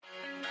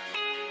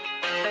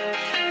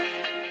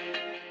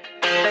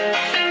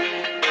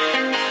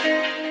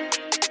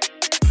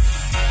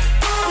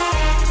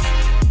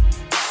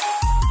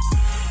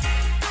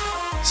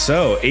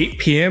So 8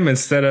 p.m.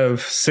 instead of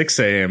 6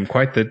 a.m.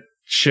 Quite the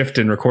shift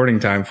in recording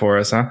time for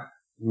us, huh?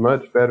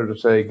 Much better to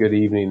say good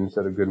evening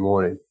instead of good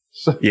morning.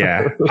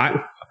 Yeah.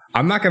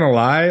 I'm not going to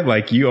lie.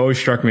 Like, you always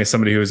struck me as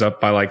somebody who was up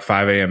by like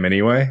 5 a.m.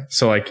 anyway.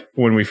 So like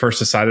when we first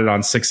decided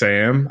on 6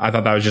 a.m., I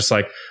thought that was just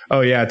like,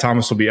 oh yeah,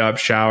 Thomas will be up,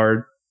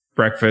 showered,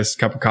 breakfast,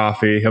 cup of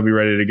coffee. He'll be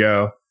ready to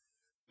go.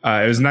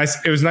 It was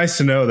nice. It was nice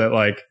to know that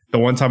like the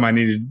one time I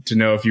needed to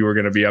know if you were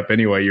going to be up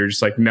anyway, you're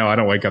just like, no, I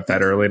don't wake up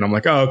that early. And I'm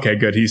like, oh, okay,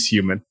 good. He's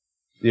human.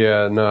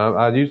 Yeah, no,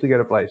 I usually get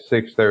up like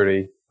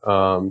 6:30,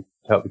 to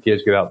help the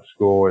kids get out to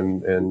school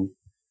and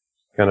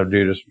kind of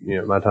do just,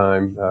 my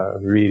time,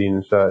 reading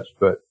and such.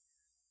 But,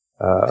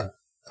 I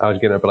was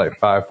getting up at like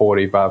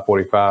 5:40,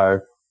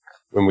 5:45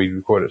 when we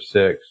recorded at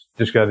 6,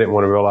 just cause I didn't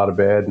want to roll out of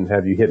bed and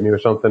have you hit me or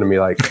something and be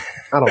like,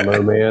 I don't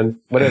know, man,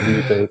 whatever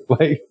you think.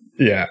 Like,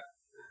 yeah.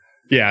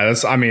 Yeah,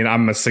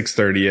 I'm a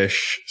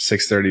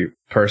 6:30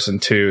 person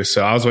too.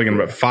 So I was waking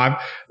up at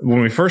 5.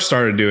 When we first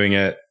started doing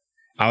it,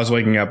 I was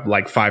waking up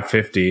like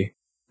 5:50,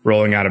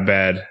 rolling out of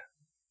bed,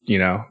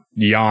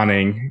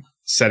 yawning,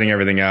 setting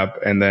everything up,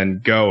 and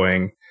then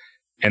going.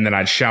 And then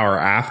I'd shower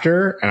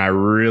after. And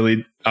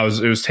it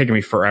was taking me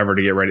forever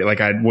to get ready.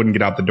 Like, I wouldn't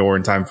get out the door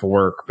in time for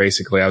work.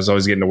 Basically, I was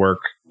always getting to work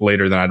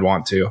later than I'd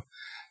want to.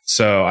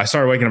 So I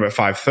started waking up at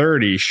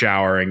 5:30,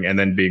 showering, and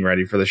then being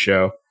ready for the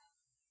show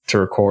to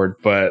record.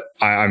 But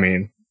I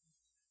mean,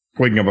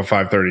 waking up at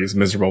 5:30 is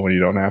miserable when you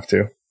don't have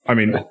to. I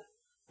mean,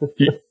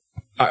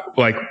 I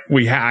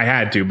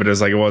had to, but it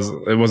was like,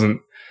 it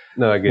wasn't.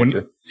 No, I get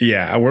you.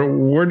 Yeah.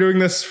 We're doing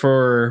this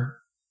for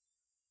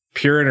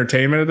pure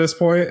entertainment at this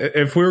point.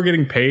 If we were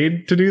getting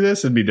paid to do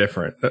this, it'd be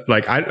different.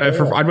 Like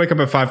I'd wake up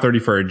at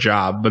 5:30 for a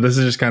job, but this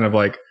is just kind of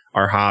like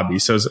our hobby.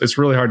 So it's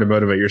really hard to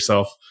motivate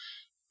yourself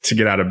to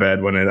get out of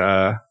bed when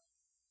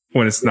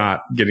it's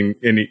not getting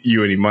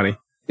any money.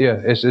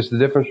 Yeah, it's the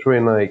difference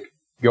between like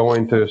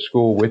going to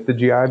school with the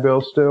GI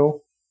Bill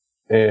still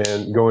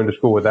and going to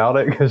school without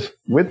it. Because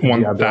with the GI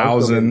Bill,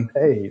 I'm still getting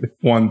paid.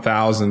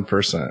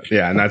 1,000%.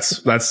 Yeah, and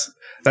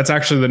that's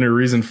actually the new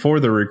reason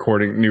for the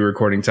new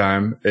recording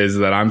time is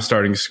that I'm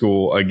starting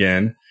school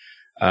again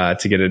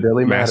to get a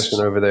Billy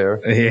Madison over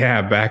there.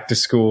 Yeah, back to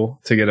school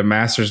to get a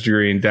master's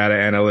degree in data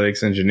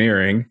analytics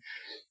engineering.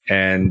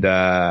 And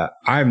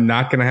I'm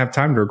not going to have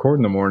time to record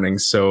in the morning.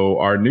 So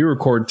our new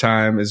record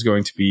time is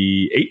going to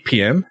be 8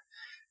 p.m.,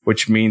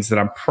 which means that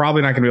I'm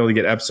probably not going to be able to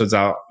get episodes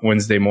out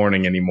Wednesday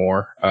morning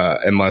anymore,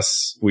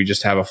 unless we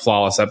just have a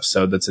flawless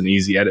episode that's an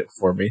easy edit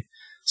for me.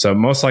 So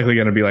most likely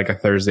going to be like a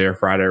Thursday or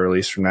Friday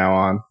release from now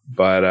on.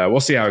 But we'll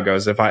see how it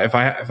goes. If I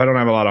don't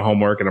have a lot of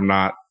homework and I'm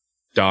not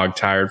dog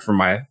tired from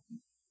my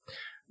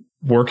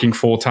working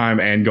full time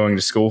and going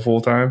to school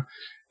full time,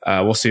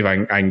 we'll see if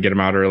I can get them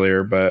out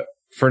earlier. But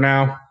for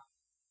now,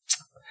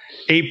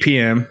 8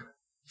 p.m.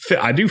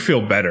 I do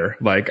feel better.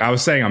 Like I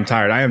was saying, I'm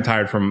tired. I am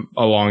tired from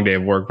a long day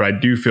of work, but I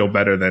do feel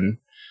better than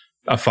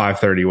a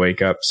 5:30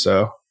 wake up.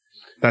 So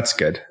that's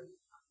good.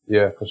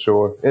 Yeah, for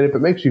sure. And if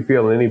it makes you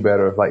feel any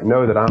better, like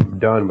know that I'm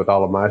done with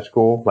all of my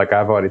school. Like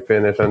I've already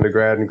finished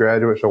undergrad and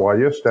graduate. So while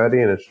you're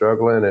studying and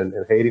struggling and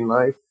hating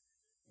life,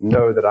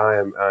 know that I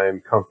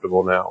am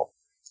comfortable now.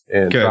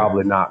 And good.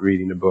 Probably not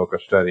reading a book or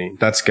studying.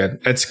 That's good.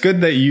 It's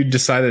good that you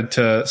decided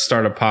to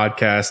start a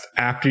podcast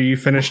after you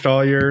finished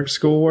all your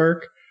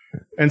schoolwork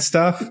and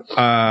stuff.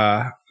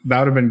 That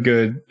would have been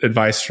good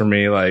advice for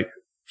me like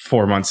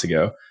 4 months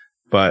ago.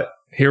 But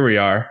here we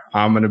are.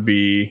 I'm going to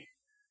be,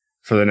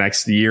 for the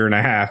next year and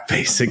a half,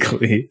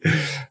 basically,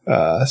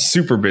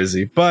 super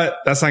busy. But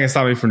that's not going to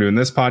stop me from doing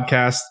this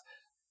podcast,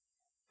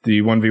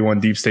 the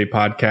 1v1 Deep State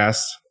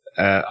podcast,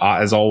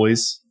 as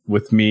always,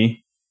 with me.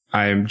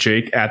 I am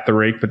Jake at the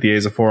Rake, but the A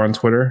is a 4 on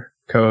Twitter.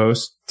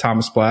 Co-host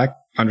Thomas Black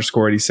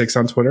 _86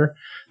 on Twitter.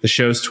 The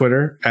show's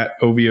Twitter at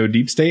OVO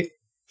Deep State.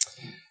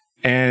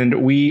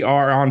 And we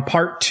are on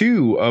part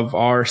 2 of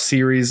our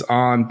series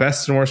on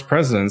best and worst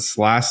presidents.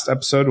 Last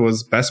episode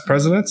was best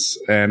presidents,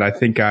 and I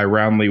think I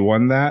roundly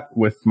won that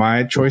with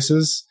my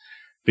choices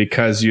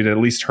because you'd at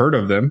least heard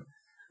of them.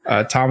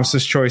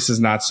 Thomas's choices,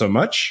 not so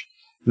much.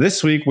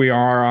 This week we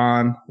are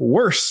on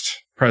worst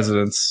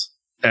presidents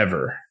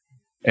ever,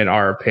 in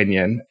our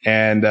opinion.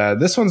 And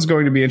this one's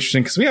going to be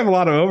interesting because we have a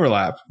lot of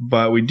overlap,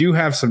 but we do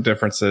have some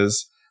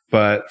differences.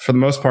 But for the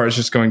most part, it's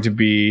just going to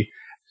be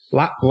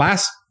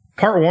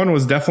part 1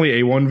 was definitely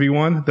a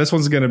 1v1. This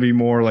one's going to be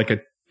more like a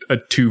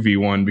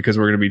 2v1 because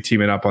we're going to be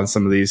teaming up on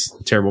some of these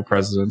terrible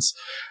presidents.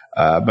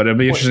 But it'll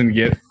be interesting to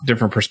get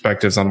different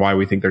perspectives on why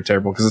we think they're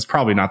terrible because it's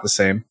probably not the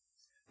same.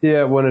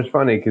 Yeah, well, it's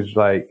funny because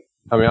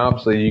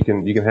obviously you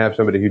can have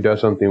somebody who does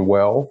something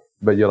well,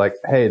 but you're like,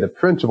 hey, the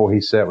principle he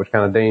set was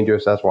kind of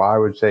dangerous. That's why I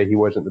would say he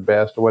wasn't the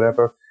best or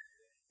whatever.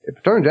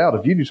 It turns out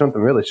if you do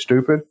something really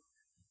stupid,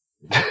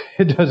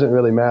 it doesn't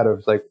really matter.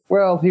 It's like,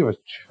 well, he was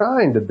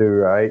trying to do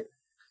right.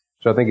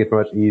 So I think it's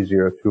much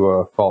easier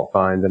to fault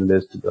find than it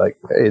is to be like,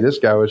 hey, this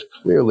guy was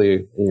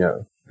clearly,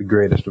 the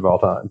greatest of all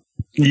time.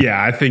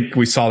 Yeah, I think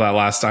we saw that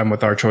last time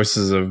with our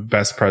choices of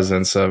best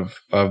presidents of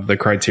the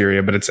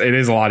criteria, but it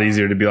is a lot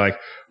easier to be like,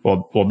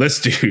 well,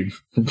 this dude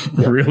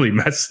really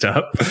messed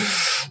up.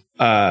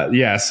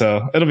 Yeah,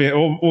 so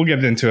we'll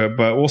get into it,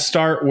 but we'll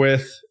start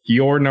with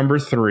your number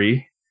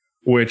 3,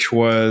 which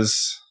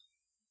was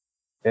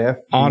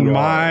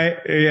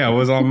FDR.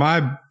 was on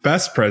my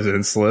best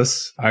presidents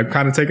list. I'm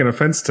kind of taking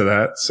offense to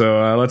that,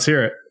 so let's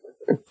hear it.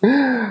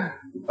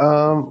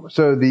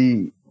 So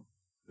the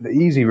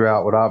easy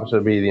route would obviously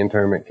be the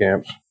internment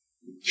camps,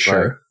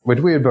 sure, right? Which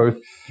we would both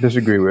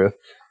disagree with.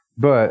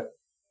 But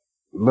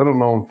little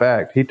known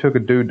fact, he took a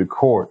dude to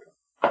court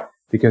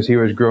because he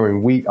was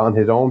growing wheat on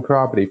his own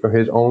property for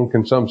his own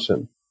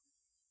consumption.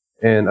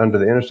 And under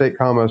the Interstate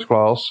Commerce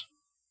Clause,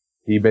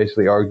 he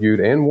basically argued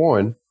and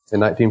won in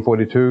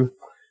 1942.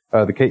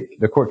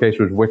 The court case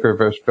was Wicker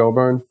versus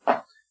Filburn.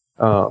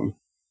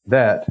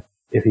 That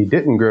if he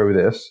didn't grow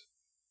this,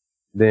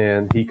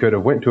 then he could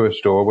have went to a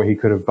store where he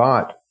could have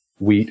bought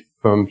wheat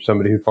from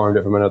somebody who farmed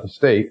it from another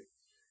state.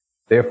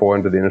 Therefore,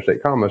 under the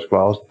Interstate Commerce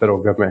Clause, the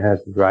federal government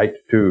has the right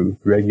to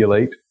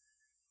regulate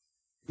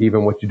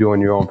even what you do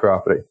on your own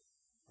property.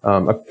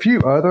 A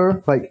few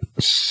other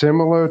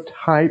similar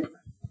type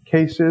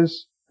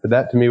cases, but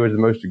that to me was the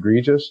most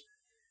egregious.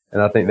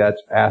 And I think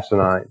that's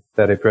asinine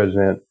that a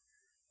president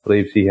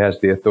believes he has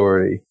the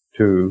authority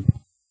to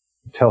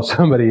tell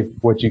somebody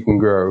what you can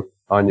grow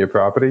on your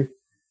property.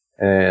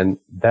 And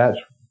that's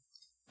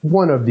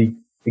one of the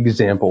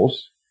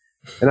examples.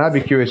 And I'd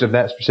be curious if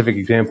that specific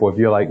example, if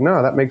you're like,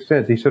 no, that makes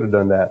sense, he should have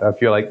done that. Or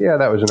if you're like, yeah,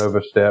 that was an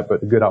overstep,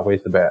 but the good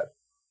outweighs the bad.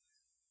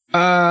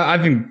 I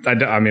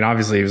mean,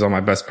 obviously he was on my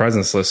best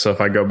presidents list. So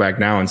if I go back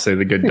now and say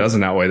the good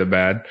doesn't outweigh the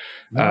bad,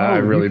 I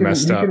really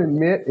messed up. You can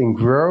admit and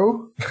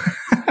grow.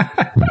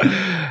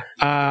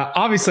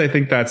 Obviously I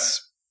think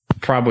that's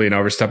probably an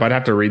overstep. I'd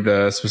have to read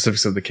the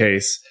specifics of the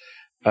case.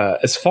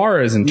 As far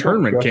as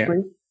internment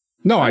camp.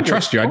 No, I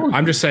trust you.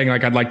 I'm just saying,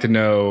 I'd like to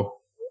know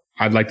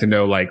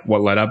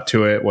what led up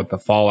to it, what the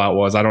fallout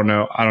was. I don't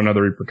know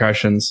the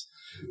repercussions.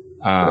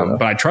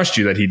 But I trust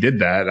you that he did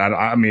that.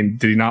 I mean,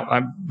 did he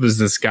not? Was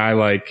this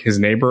guy his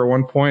neighbor at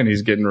one point?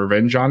 He's getting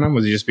revenge on him.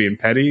 Was he just being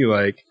petty?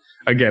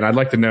 Again, I'd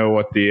like to know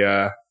what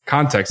the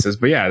context is.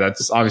 But yeah,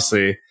 that's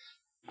obviously,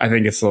 I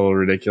think it's a little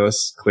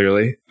ridiculous,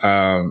 clearly.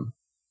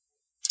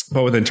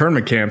 But with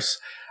internment camps,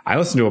 I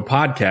listened to a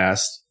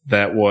podcast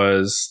that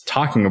was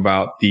talking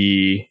about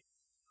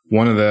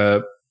one of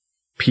the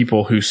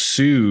people who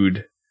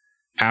sued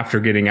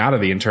after getting out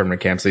of the internment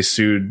camps. They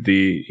sued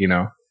the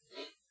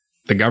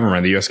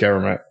government, the U.S.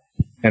 government,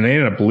 and they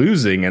ended up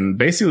losing. And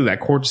basically that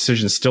court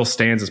decision still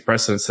stands as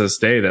precedent to this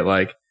day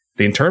that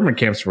the internment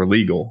camps were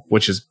legal,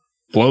 which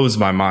blows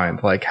my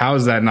mind. How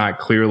is that not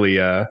clearly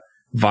a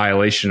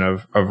violation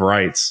of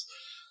rights?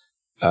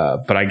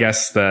 But I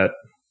guess that,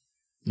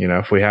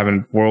 if we have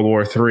in World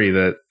War III,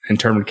 that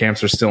internment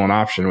camps are still an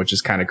option, which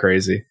is kind of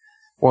crazy.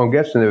 Well, I'm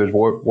guessing it was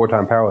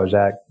Wartime Powers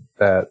Act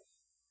that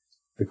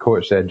the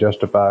court said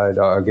justified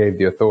or gave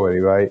the authority,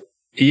 right?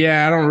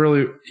 Yeah, I don't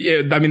really.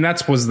 Yeah, I mean,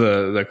 that was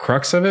the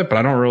crux of it, but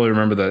I don't really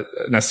remember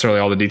necessarily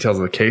all the details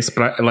of the case.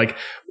 But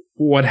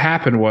what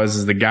happened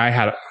was the guy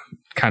had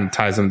kind of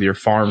ties into your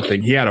farm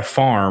thing. He had a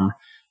farm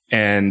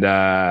and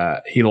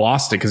he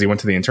lost it because he went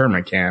to the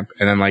internment camp,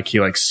 and then he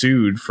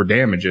sued for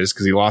damages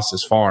because he lost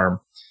his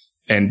farm,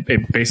 and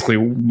it basically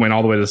went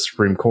all the way to the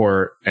Supreme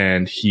Court,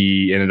 and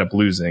he ended up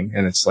losing.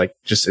 And it's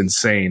just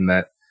insane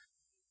that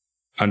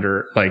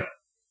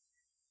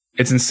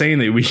it's insane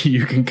that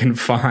you can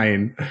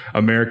confine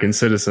American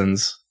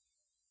citizens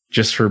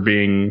just for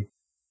being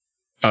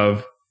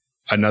of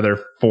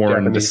another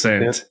foreign Japanese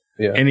descent.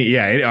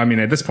 Yeah. I mean,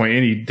 at this point,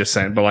 any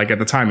descent, but at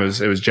the time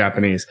it was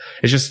Japanese.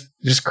 It's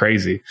just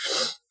crazy.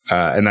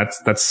 And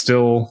that's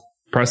still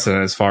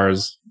precedent as far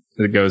as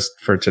it goes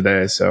for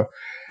today. So,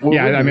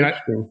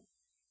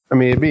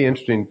 it'd be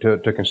interesting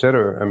to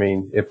consider. I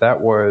mean, if that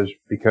was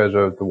because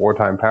of the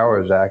Wartime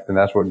Powers Act, and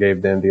that's what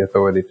gave them the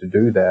authority to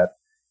do that,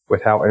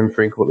 with how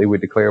infrequently we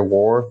declare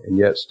war and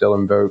yet still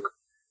invoke,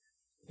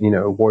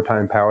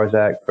 Wartime Powers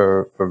Act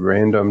for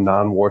random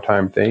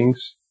non-wartime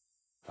things.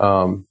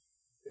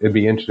 It'd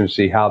be interesting to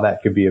see how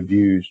that could be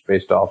abused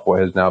based off what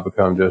has now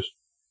become just,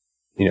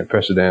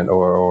 precedent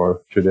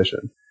or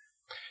tradition.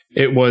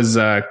 It was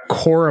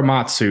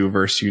Korematsu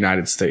versus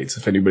United States,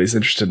 if anybody's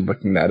interested in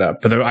looking that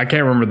up. But I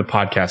can't remember the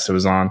podcast it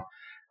was on.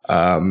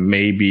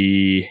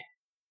 Maybe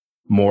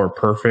More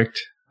Perfect.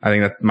 I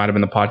think that might have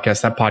been the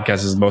podcast. That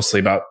podcast is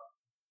mostly about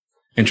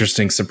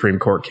interesting Supreme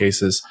Court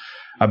cases.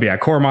 But yeah,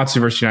 Korematsu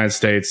versus United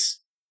States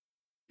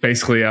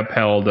basically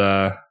upheld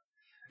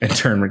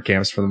internment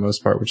camps for the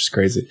most part, which is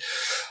crazy.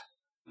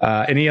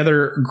 Any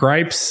other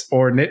gripes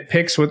or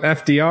nitpicks with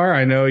FDR?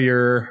 I know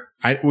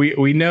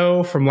we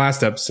know from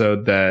last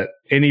episode that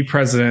any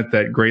president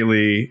that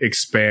greatly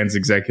expands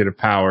executive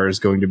power is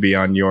going to be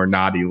on your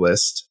naughty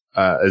list.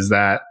 Is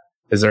there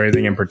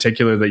anything in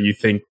particular that you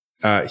think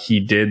he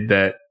did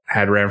that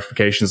had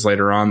ramifications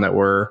later on that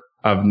were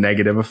of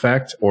negative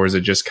effect, or is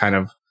it just kind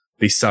of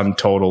the sum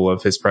total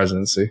of his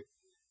presidency?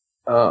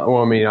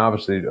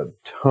 Obviously a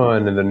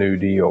ton of the New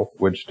Deal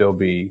would still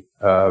be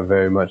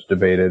very much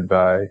debated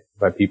by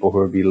people who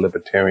would be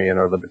libertarian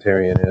or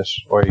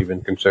libertarianish or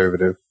even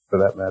conservative for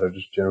that matter,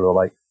 just general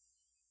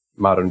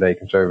modern day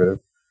conservative.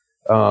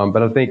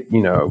 But I think,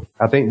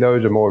 I think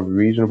those are more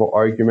reasonable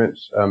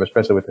arguments,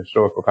 especially with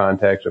historical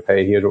context of,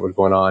 hey, here's what was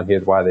going on.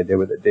 Here's why they did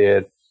what they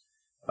did.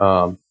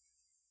 And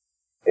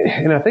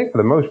I think for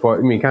the most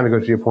part, kind of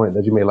goes to your point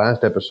that you made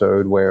last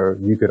episode where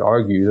you could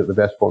argue that the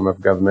best form of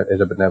government is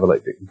a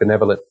benevolent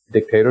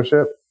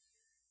dictatorship.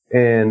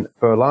 And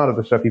for a lot of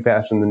the stuff he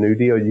passed in the New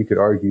Deal, you could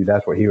argue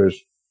that's what he was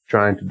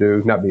trying to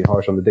do, not being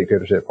harsh on the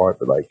dictatorship part,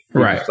 but like, he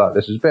just thought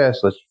this is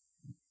best. Let's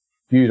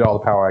use all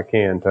the power I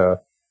can to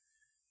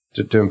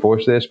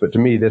enforce this. But to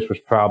me, this was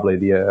probably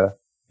the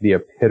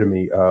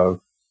epitome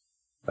of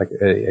like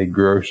a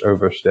gross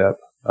overstep,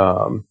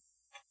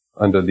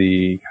 under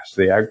the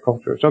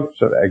Agriculture, so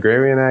the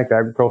Agrarian Act,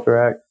 Agriculture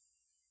Act.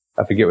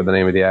 I forget what the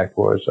name of the act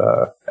was,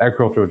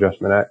 Agricultural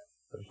Adjustment Act.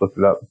 I just looked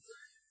it up.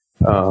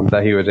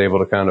 That he was able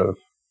to kind of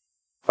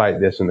fight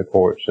this in the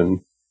courts. And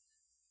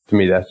to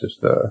me, that's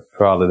just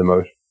probably the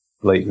most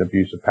blatant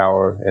abuse of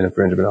power and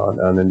infringement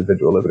on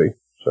individual liberty.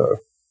 So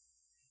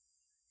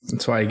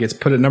that's why he gets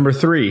put at number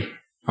 3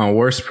 on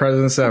worst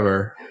presidents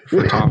ever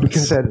for Thomas.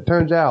 Because it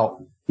turns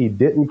out he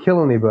didn't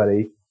kill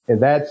anybody,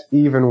 and that's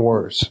even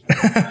worse.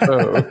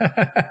 So.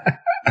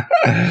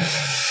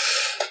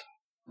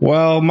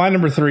 Well, my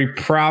number 3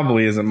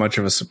 probably isn't much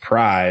of a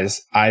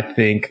surprise. I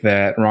think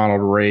that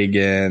Ronald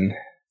Reagan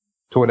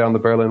tore down the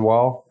Berlin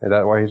Wall. Is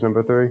that why he's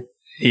number 3?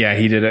 Yeah,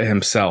 he did it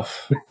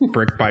himself,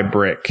 brick by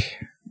brick.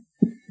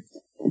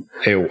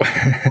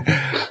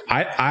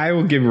 I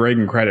will give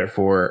Reagan credit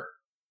for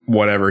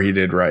whatever he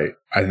did right.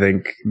 I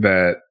think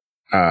that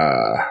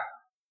I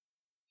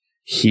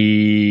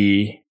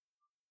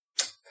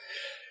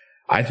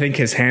think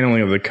his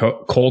handling of the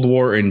Cold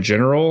War in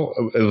general,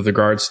 with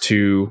regards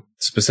to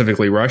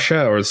specifically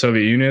Russia or the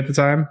Soviet Union at the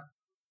time,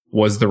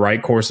 was the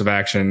right course of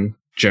action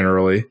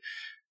generally.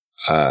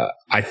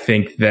 I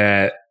think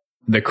that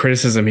the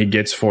criticism he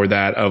gets for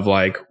that of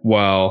like,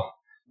 well,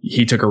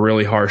 he took a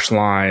really harsh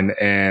line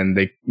and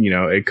it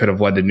could have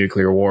led to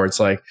nuclear war.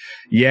 It's like,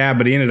 yeah,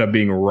 but he ended up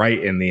being right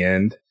in the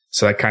end.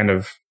 So that kind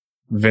of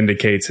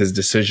vindicates his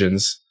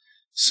decisions.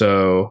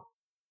 So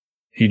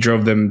he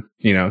drove them,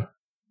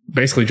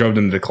 basically drove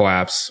them to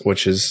collapse,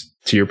 which is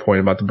to your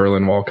point about the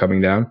Berlin Wall coming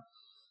down.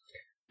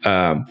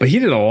 But he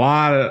did a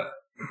lot of,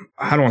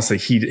 I don't want to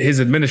say his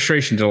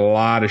administration did a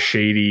lot of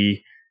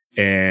shady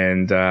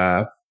and,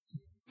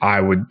 I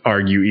would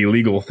argue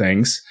illegal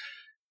things,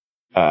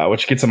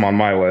 which gets him on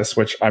my list,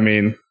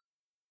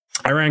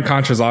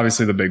 Iran-Contra is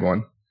obviously the big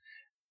one.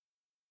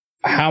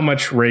 How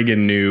much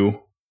Reagan knew,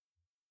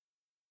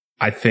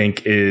 I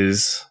think,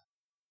 is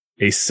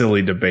a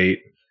silly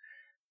debate.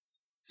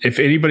 If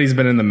anybody's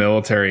been in the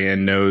military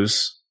and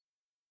knows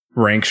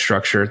rank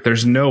structure,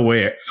 there's no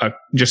way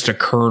just a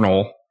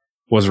colonel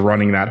was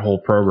running that whole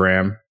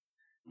program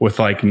with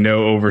like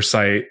no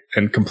oversight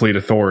and complete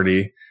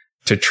authority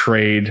to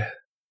trade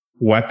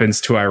weapons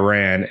to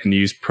Iran and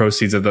use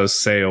proceeds of those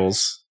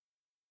sales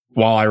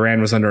while Iran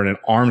was under an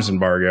arms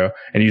embargo,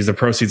 and use the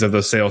proceeds of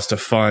those sales to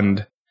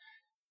fund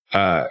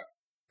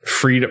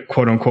freedom,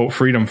 quote unquote,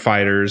 freedom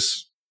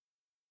fighters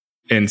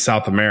in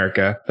South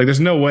America. Like, there's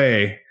no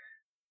way.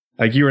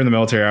 Like, you were in the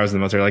military, I was in the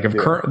military. Like,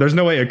 there's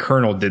no way a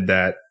colonel did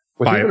that.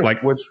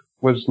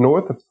 Was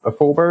North a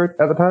full bird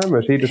at the time? Or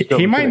was he just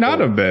he might not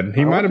have been.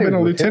 He might have been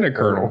a lieutenant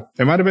colonel.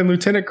 It might have been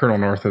Lieutenant Colonel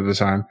North at the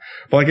time.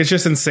 But like, it's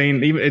just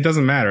insane. It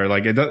doesn't matter.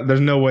 Like,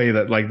 there's no way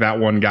that like that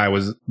one guy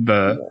was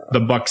the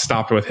buck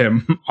stopped with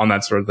him on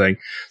that sort of thing.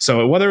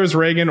 So whether it was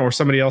Reagan or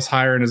somebody else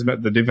higher in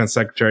the defense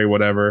secretary,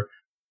 whatever,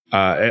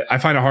 I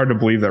find it hard to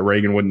believe that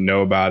Reagan wouldn't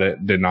know about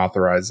it, didn't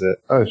authorize it.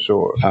 Oh,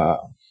 sure.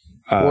 Well,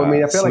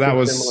 I feel like that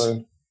was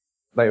similar.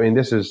 Like,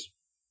 this is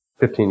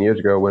 15 years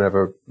ago,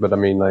 but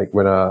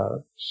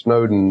when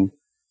Snowden,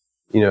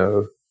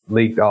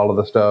 leaked all of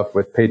the stuff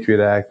with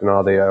Patriot Act and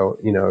all the,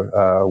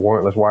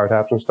 warrantless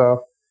wiretaps and stuff.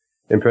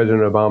 And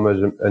President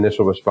Obama's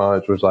initial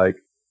response was like,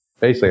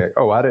 basically like,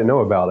 oh, I didn't know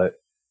about it.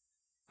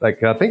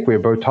 Like, I think we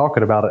were both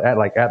talking about it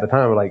at the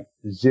time, like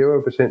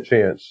 0%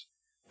 chance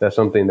that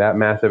something that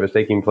massive is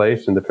taking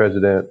place and the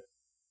president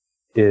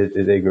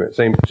is ignorant.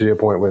 Same to your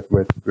point with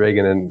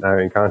Reagan and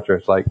Iran-Contra.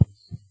 It's like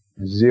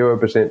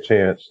 0%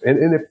 chance.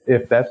 And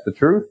if that's the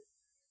truth,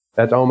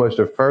 that's almost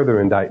a further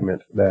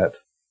indictment that.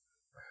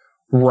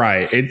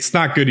 Right. It's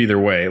not good either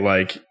way.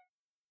 Like,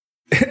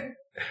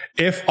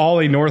 if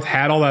Ollie North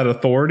had all that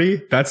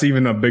authority, that's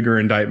even a bigger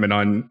indictment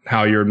on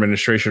how your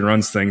administration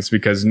runs things,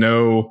 because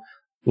no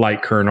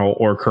light colonel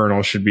or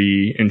colonel should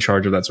be in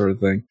charge of that sort of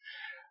thing.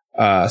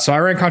 So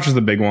Iran-Contra is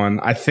the big one.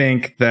 I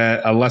think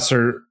that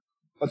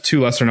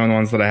two lesser known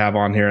ones that I have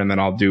on here, and then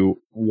I'll do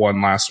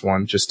one last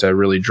one just to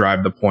really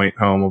drive the point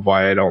home of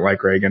why I don't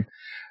like Reagan.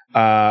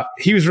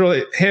 He was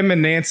really, him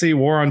and Nancy,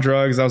 war on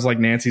drugs. That was like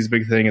Nancy's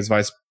big thing as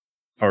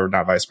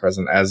not vice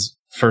president, as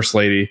first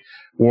lady,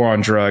 war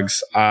on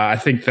drugs. I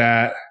think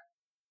that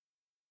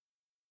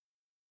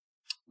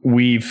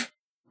we're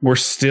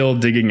still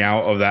digging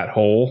out of that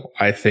hole.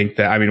 I think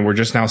that, we're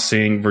just now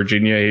seeing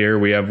Virginia here.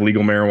 We have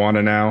legal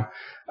marijuana now.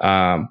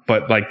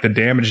 But like the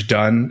damage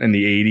done in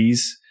the 80s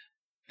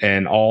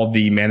and all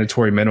the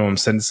mandatory minimum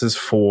sentences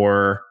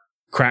for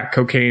crack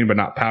cocaine, but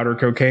not powder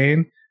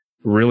cocaine,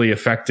 really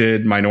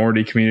affected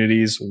minority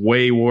communities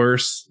way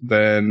worse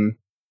than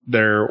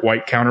their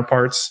white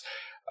counterparts,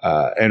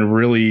 and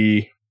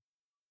really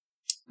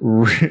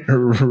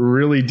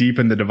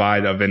deepened the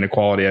divide of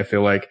inequality, I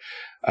feel like,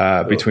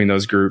 between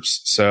those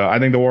groups. So I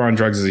think the war on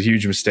drugs is a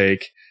huge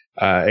mistake.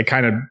 It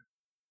kind of,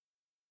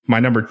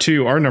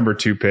 our number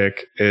two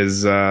pick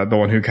is the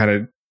one who kind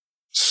of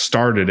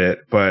started it,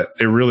 but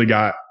it really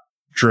got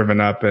driven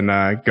up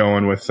and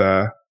going with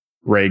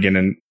Reagan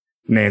and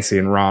Nancy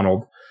and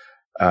Ronald.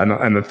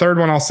 And the third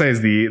one I'll say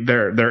is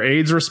their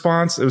AIDS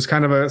response. It was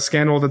kind of a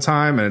scandal at the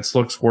time, and it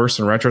looks worse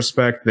in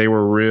retrospect. They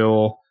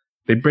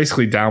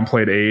basically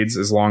downplayed AIDS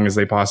as long as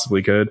they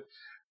possibly could.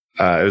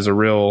 It was a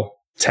real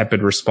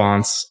tepid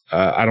response.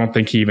 I don't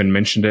think he even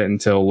mentioned it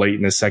until late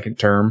in his second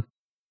term.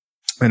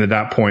 And at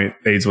that point,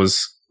 AIDS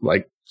was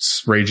like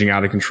raging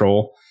out of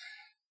control.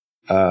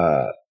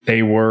 I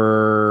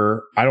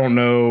don't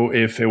know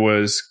if it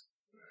was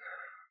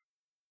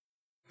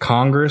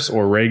Congress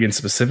or Reagan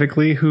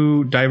specifically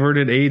who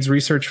diverted AIDS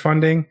research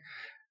funding,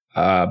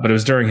 but it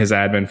was during his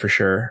admin for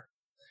sure.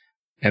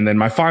 And then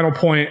my final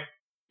point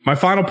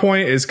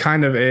is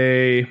kind of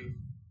a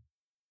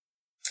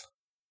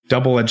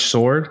double-edged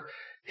sword.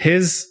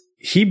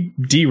 He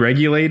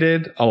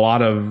deregulated a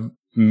lot of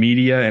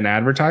media and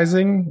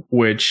advertising,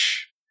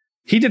 which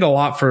he did a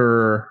lot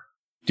for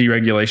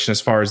deregulation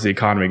as far as the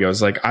economy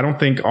goes. Like, I don't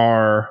think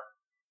for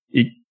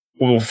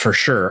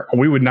sure,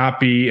 we would not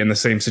be in the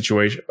same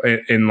situation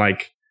in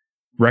like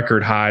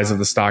record highs of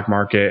the stock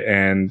market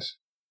and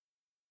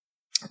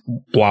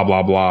blah,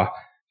 blah, blah,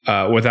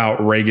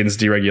 without Reagan's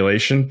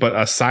deregulation. But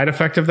a side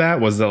effect of that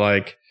was that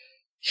like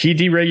he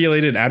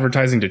deregulated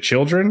advertising to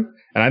children.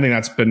 And I think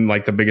that's been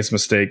like the biggest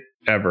mistake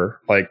ever.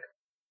 Like,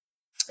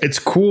 it's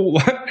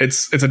cool.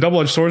 It's a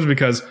double-edged sword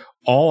because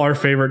all our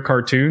favorite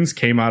cartoons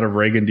came out of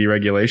Reagan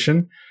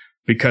deregulation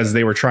because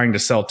they were trying to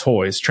sell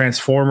toys.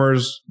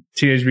 Transformers,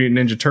 Teenage Mutant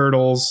Ninja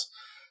Turtles,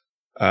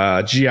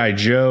 G.I.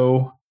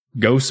 Joe,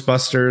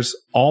 Ghostbusters,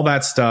 all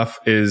that stuff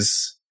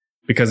is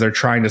because they're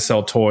trying to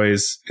sell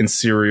toys and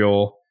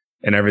cereal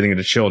and everything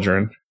to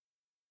children.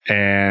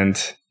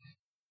 And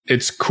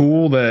it's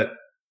cool that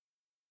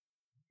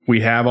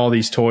we have all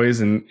these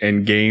toys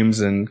and games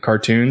and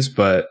cartoons,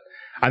 but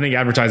I think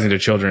advertising to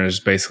children is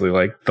basically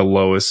like the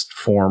lowest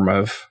form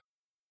of,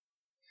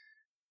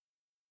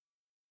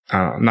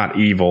 not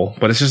evil,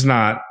 but it's just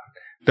not,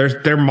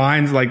 their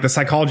minds, like the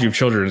psychology of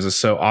children is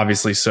so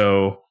obviously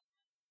so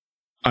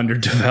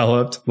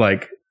underdeveloped.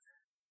 Like,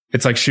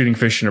 it's like shooting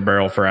fish in a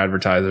barrel for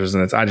advertisers.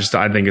 And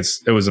I think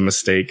it was a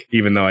mistake,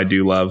 even though I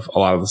do love a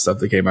lot of the stuff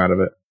that came out of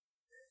it.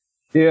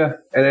 Yeah.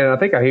 And then I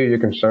think I hear your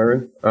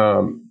concern,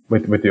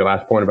 with your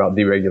last point about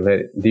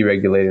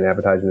deregulating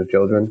advertising to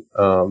children.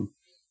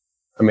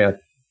 I mean, I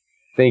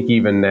think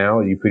even now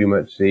you pretty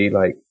much see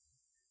like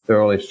there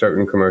are only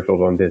certain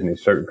commercials on Disney,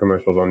 certain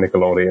commercials on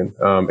Nickelodeon,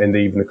 and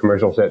even the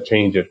commercial set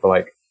changes for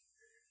like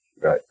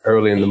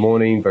early in the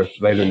morning versus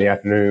later in the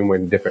afternoon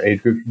when different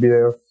age groups would be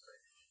there.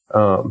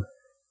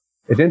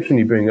 It's interesting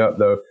you bring up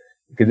though,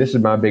 because this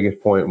is my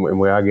biggest point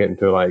where I get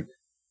into like,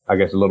 I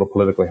guess a little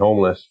politically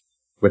homeless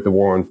with the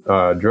war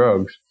on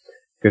drugs.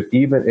 Because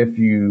even if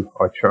you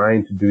are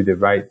trying to do the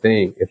right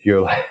thing, if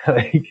you're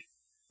like,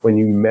 when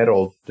you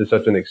meddle to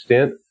such an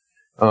extent,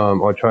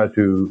 or try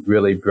to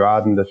really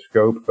broaden the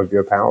scope of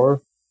your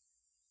power,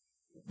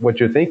 what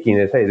you're thinking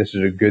is, hey, this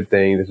is a good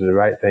thing. This is the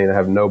right thing. I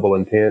have noble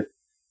intent.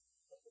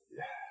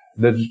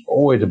 There's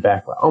always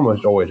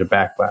almost always a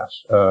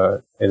backlash,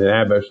 and it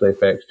adversely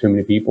affects too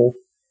many people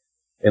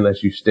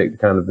unless you stick to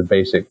kind of the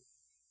basic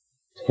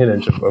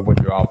tenets of what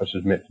your office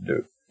is meant to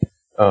do.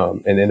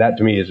 And then that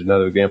to me is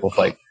another example of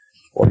like,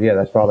 well, yeah,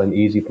 that's probably an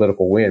easy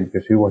political win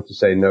because who wants to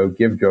say no,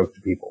 give drugs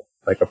to people?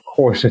 Like, of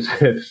course it's,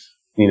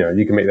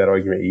 you can make that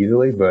argument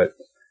easily, but,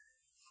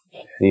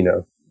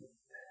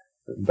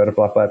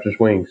 butterfly flaps its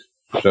wings.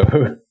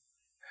 So.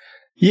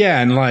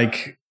 Yeah. And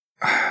like,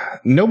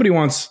 nobody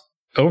wants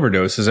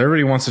overdoses.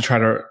 Everybody wants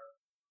to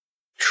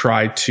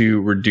try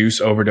to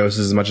reduce overdoses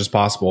as much as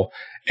possible.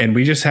 And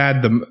we just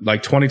had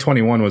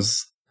 2021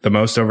 was the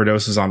most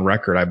overdoses on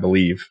record, I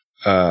believe.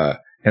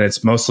 And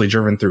it's mostly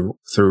driven through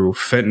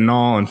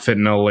fentanyl and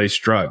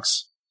fentanyl-laced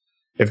drugs.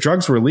 If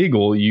drugs were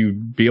legal,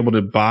 you'd be able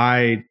to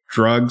buy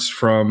drugs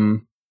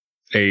from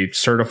a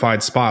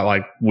certified spot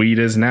like weed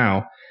is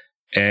now,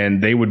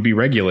 and they would be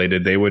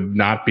regulated. They would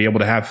not be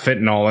able to have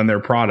fentanyl in their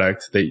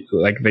product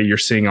that you're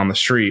seeing on the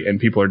street and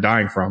people are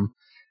dying from.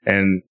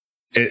 And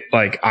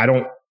I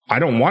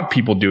don't want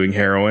people doing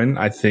heroin.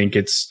 I think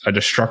it's a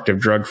destructive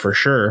drug for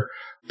sure.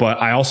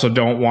 But I also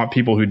don't want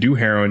people who do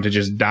heroin to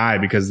just die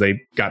because they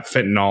got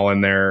fentanyl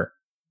in their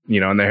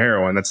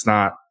heroin. That's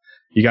not,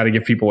 you got to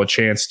give people a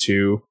chance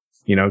to,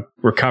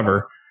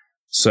 recover.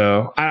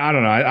 So I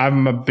don't know.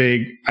 I'm a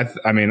big,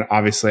 I mean,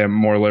 obviously I'm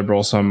more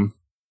liberal. So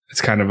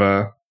it's kind of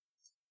a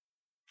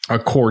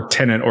core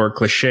tenet or a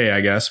cliche,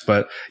 I guess.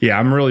 But yeah,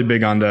 I'm really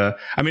big on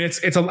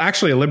it's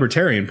actually a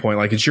libertarian point.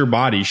 Like, it's your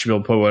body. You should be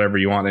able to put whatever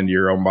you want into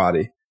your own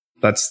body.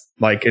 That's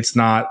like, it's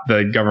not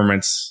the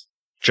government's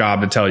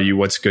job to tell you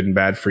what's good and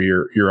bad for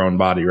your own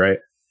body, right?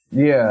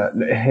 Yeah.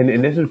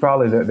 And this is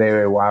probably the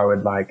area where I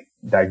would like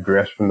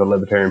digress from the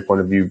libertarian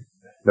point of view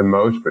the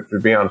most, but to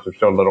be honest, I'm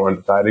still a little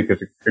undecided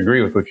because I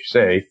agree with what you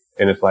say.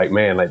 And it's like,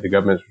 man, like the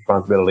government's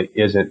responsibility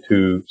isn't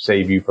to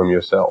save you from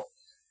yourself.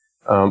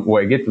 Well,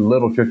 it gets a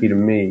little tricky to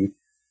me,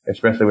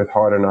 especially with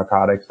harder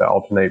narcotics that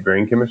alternate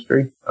brain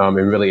chemistry, and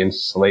really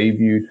enslave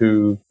you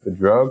to the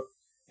drug,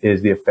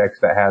 is the effects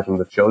that has on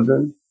the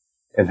children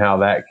and how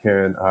that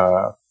can,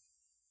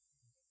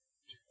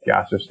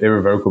 just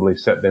irrevocably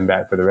set them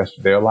back for the rest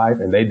of their life.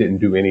 And they didn't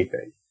do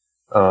anything.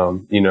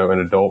 An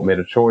adult made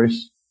a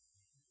choice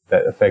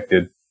that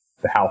affected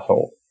the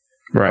household.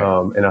 Right.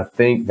 And I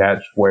think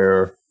that's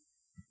where,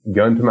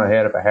 gun to my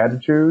head, if I had to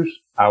choose,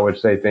 I would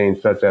say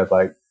things such as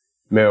like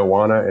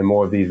marijuana and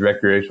more of these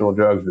recreational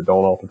drugs that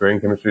don't alter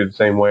brain chemistry the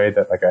same way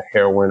that like a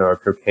heroin or a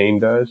cocaine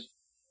does.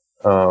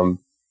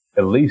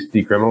 At least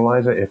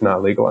decriminalize it, if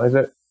not legalize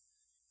it.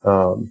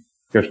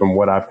 Because from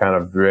what I've kind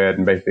of read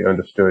and basically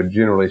understood,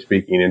 generally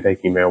speaking, and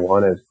taking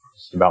marijuana is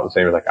about the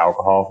same as like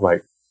alcohol.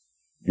 Like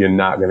you're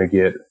not going to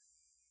get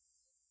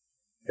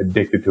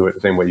addicted to it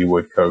the same way you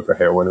would coke or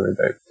heroin or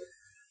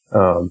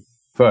anything.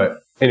 But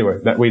anyway,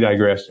 that we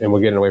digress, and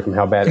we're getting away from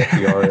how bad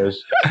FDR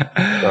is.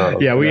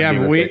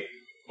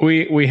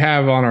 We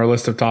have on our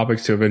list of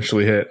topics to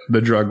eventually hit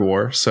the drug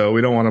war, so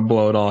we don't want to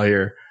blow it all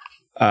here.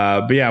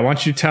 But yeah, why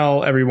don't you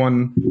tell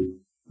everyone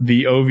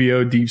the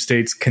OVO Deep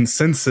State's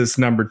consensus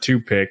number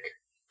 2 pick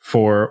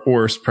for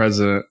worst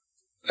president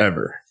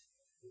ever?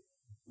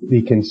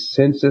 The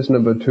consensus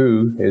number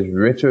 2 is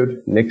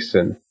Richard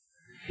Nixon.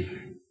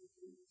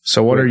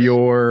 So what are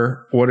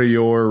your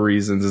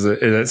reasons? Is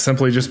it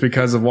simply just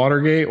because of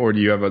Watergate, or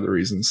do you have other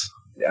reasons?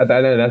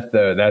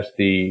 That's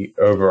the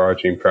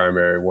overarching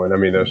primary one. I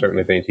mean, there are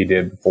certainly things he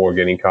did before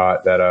getting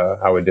caught that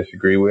I would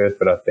disagree with,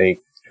 but I think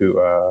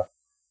to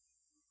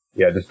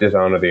just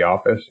dishonor the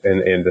office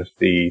and just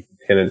the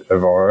tenets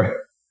of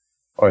our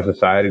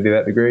society to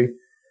that degree,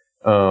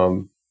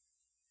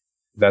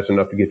 that's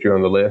enough to get you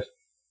on the list.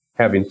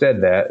 Having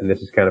said that, and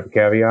this is kind of a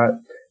caveat,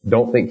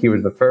 don't think he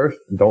was the first.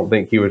 Don't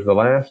think he was the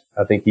last.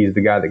 I think he's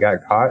the guy that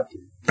got caught.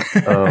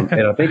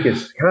 And I think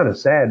it's kind of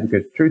sad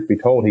because, truth be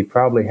told, he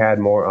probably had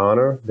more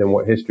honor than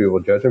what history will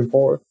judge him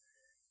for.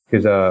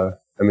 Because,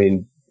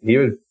 he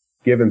was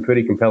given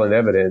pretty compelling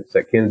evidence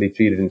that Kennedy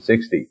cheated in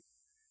 60,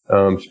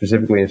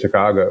 specifically in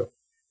Chicago.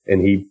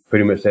 And he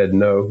pretty much said,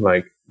 no,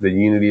 like the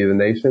unity of the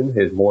nation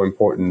is more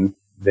important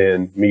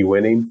than me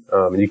winning.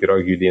 And you could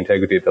argue the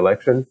integrity of the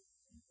election.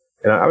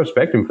 And I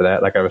respect him for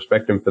that. Like I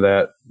respect him for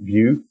that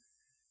view.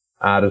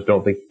 I just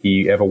don't think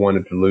he ever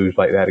wanted to lose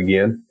like that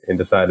again and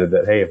decided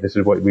that, hey, if this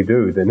is what we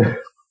do, then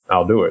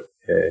I'll do it.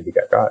 And he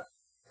got caught.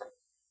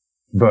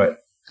 But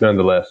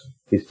nonetheless,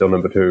 he's still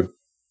number 2.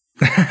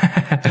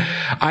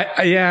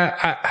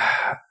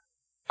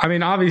 I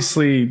mean,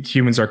 obviously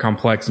humans are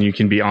complex and you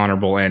can be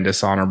honorable and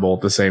dishonorable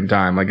at the same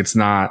time. Like it's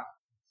not,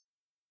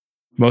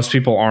 most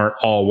people aren't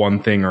all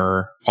one thing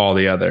or all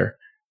the other.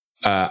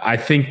 I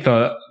think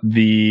the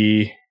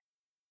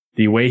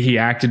way he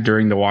acted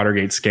during the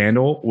Watergate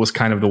scandal was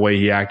kind of the way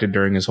he acted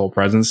during his whole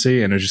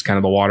presidency. And it was just kind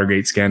of the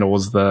Watergate scandal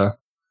was the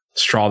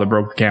straw that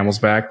broke the camel's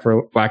back,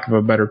 for lack of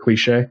a better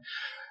cliche.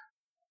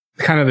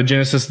 Kind of the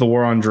genesis of the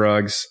war on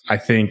drugs. I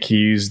think he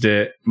used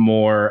it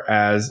more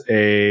as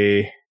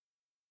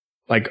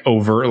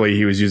overtly,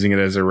 he was using it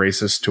as a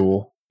racist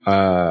tool.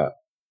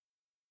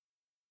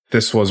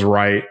 This was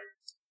right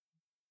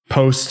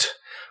post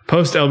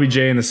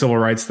LBJ and the civil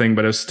rights thing,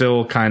 but it was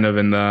still kind of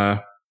in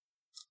the,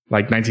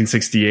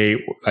 1968,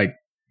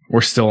 we're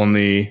still in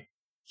the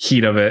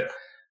heat of it.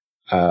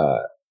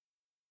 I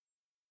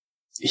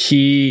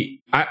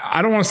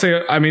don't want to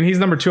say, he's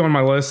number 2 on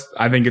my list.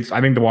 I think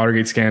the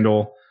Watergate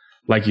scandal,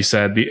 like you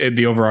said,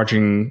 the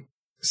overarching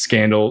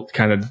scandal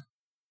kind of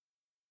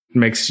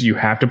makes you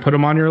have to put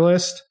him on your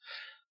list,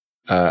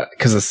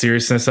 because the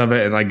seriousness of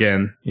it. And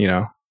again,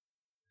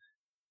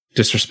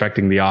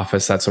 disrespecting the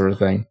office, that sort of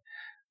thing.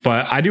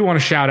 But I do want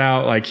to shout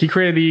out, he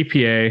created the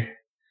EPA.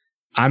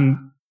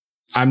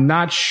 I'm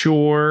not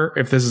sure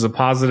if this is a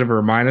positive or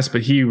a minus,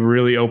 but he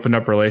really opened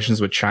up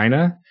relations with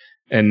China,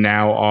 and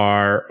now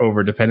our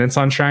overdependence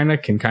on China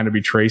can kind of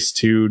be traced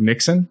to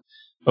Nixon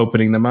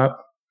opening them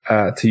up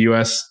to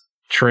U.S.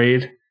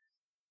 trade.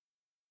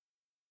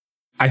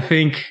 I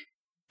think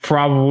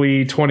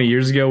probably 20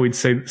 years ago we'd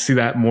see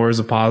that more as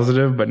a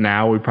positive, but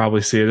now we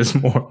probably see it as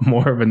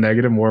more of a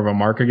negative, more of a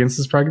mark against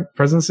his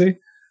presidency.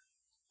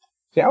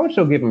 See, I would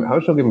still give him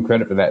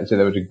credit for that and say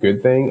that was a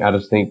good thing. I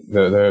just think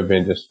there have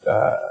been just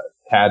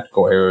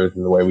tactical errors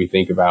in the way we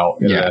think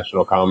about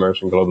international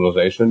commerce and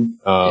globalization,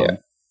 and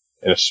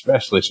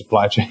especially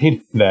supply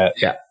chain. So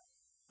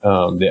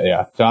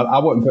I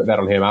wouldn't put that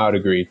on him. I would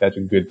agree that's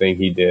a good thing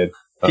he did.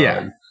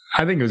 I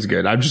think it was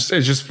good. It's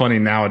just funny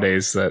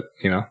nowadays that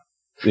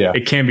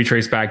it can be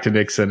traced back to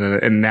Nixon,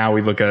 and now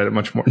we look at it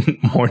much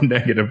more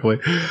negatively.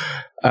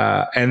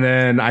 And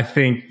then I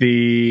think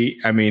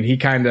he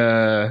kind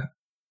of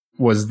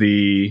was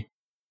the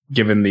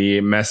given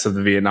the mess of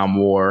the Vietnam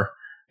War.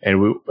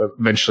 And we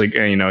eventually,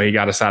 he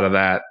got us out of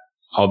that.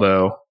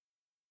 Although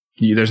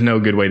there's no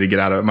good way to get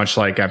out of it, much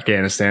like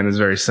Afghanistan is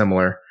very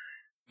similar.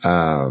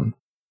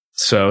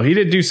 So he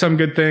did do some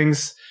good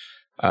things.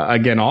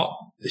 Again,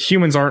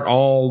 humans aren't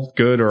all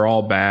good or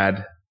all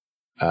bad.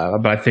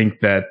 But I think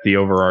that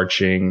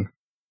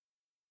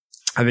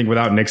I think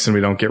without Nixon, we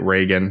don't get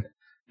Reagan.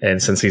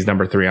 And since he's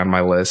number 3 on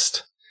my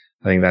list,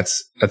 I think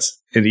that's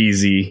an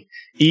easy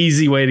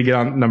way to get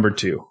on number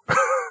 2.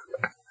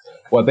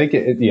 Well, I think,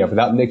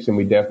 without Nixon,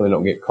 we definitely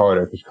don't get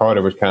Carter, because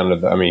Carter was kind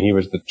of, he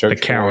was the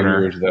church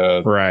counter. He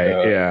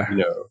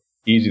was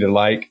easy to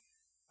like,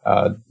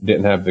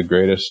 didn't have the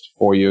greatest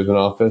 4 years in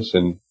office,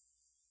 and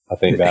I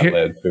think that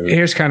led to.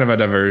 Here's kind of a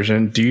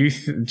diversion. Do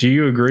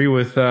you agree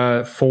with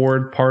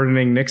Ford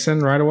pardoning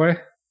Nixon right away?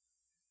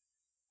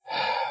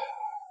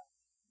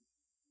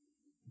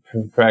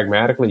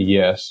 Pragmatically,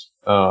 yes.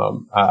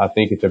 I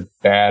think it's a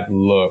bad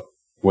look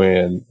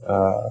when,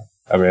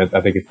 I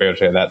think it's fair to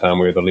say at that time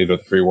we were the leader of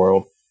the free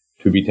world,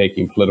 to be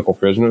taking political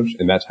prisoners,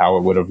 and that's how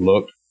it would have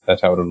looked.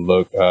 That's how it would have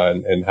looked,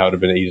 and how it would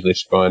have been easily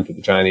spun to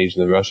the Chinese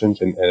and the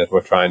Russians, and as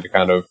we're trying to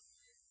kind of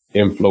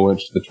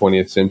influence the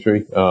 20th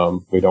century,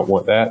 we don't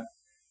want that.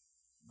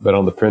 But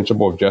on the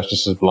principle of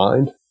justice is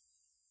blind.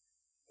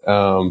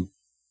 But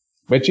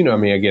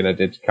again,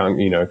 it's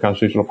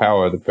constitutional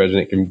power. The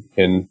president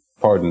can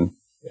pardon,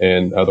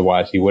 and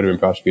otherwise he would have been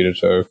prosecuted.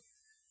 So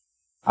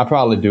I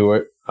probably do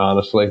it,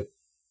 honestly.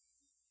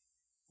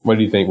 What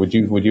do you think? Would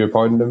you have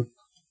pardoned him?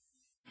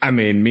 I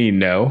mean,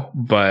 no,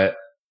 but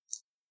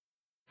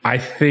I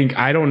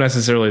don't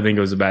necessarily think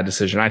it was a bad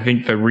decision. I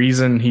think the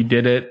reason he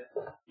did it,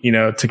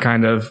 to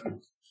kind of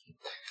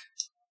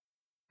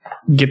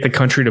get the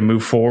country to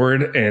move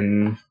forward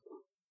and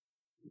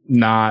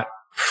not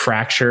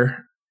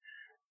fracture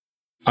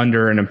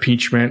under an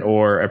impeachment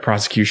or a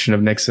prosecution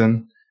of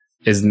Nixon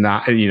is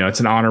not, it's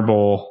an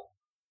honorable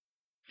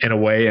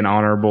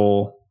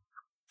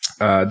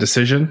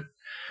decision,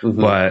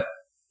 mm-hmm. But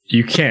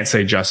you can't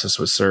say justice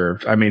was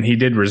served. I mean, he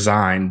did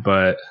resign,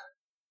 but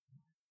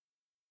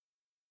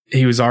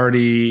he was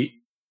already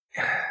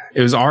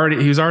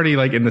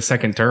like in the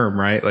second term,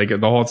 right? Like the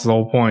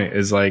whole point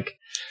is like,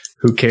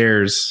 who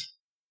cares?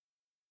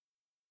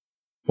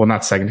 Well,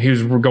 not second. He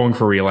was going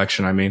for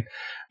re-election. I mean,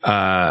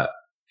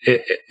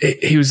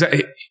 he was,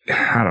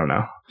 I don't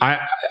know.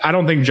 I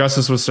don't think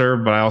justice was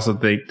served, but I also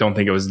don't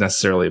think it was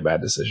necessarily a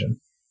bad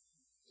decision.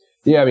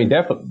 Yeah, I mean,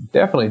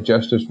 definitely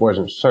justice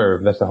wasn't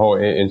served. That's the whole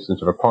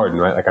instance of a pardon,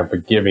 right? Like I'm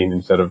forgiving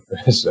instead of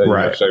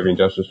serving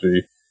justice to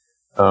you.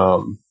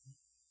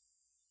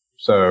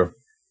 So,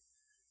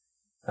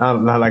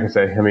 like I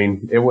say, I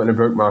mean, it wouldn't have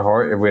broke my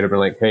heart if we'd have been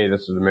like, hey,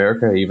 this is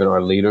America. Even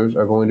our leaders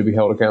are going to be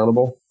held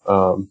accountable,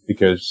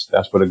 because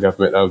that's what a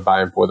government of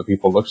by and for the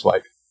people looks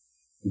like.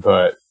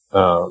 But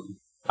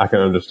I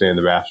can understand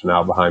the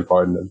rationale behind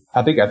pardoning.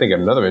 I think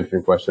another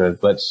interesting question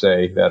is, let's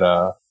say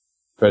that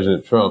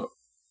President Trump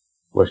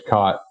was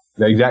caught,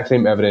 the exact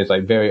same evidence,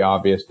 like very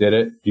obvious, did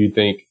it. Do you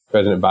think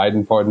President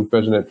Biden pardoned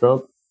President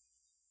Trump?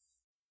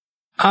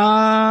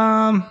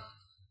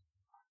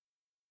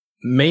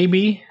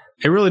 Maybe.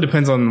 It really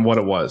depends on what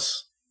it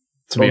was,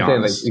 to be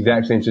honest. Like,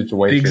 exact same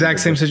situation. The exact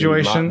same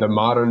situation. The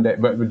modern day,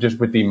 but just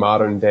with the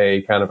modern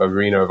day kind of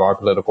arena of our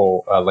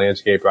political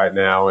landscape right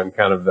now, and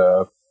kind of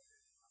the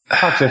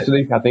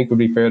toxicity, I think would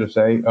be fair to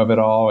say, of it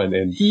all, and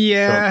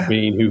Trump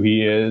being who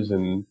he is.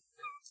 And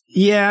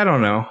yeah, I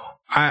don't know.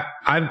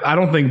 I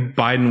don't think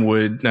Biden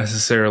would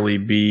necessarily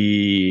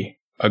be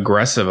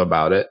aggressive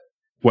about it,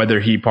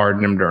 whether he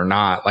pardoned him or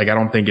not. Like, I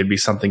don't think it'd be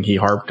something he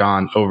harped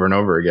on over and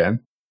over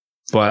again.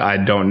 But I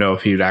don't know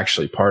if he would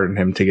actually pardon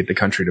him to get the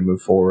country to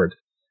move forward.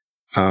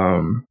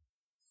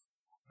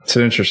 It's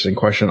an interesting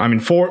question. I mean,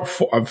 Ford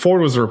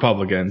was a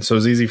Republican, so it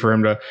was easy for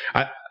him to.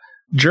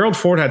 Gerald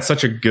Ford had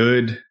such a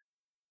good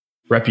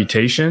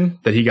reputation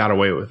that he got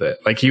away with it.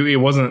 Like it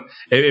wasn't.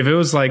 If it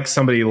was like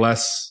somebody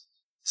less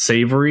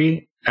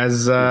savory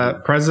as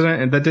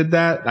president and that did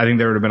that, I think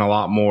there would have been a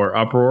lot more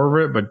uproar over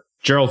it. But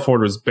Gerald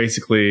Ford was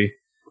basically,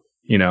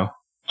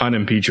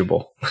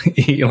 unimpeachable.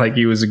 He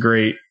was a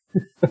great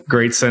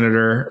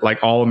senator,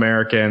 like all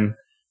American.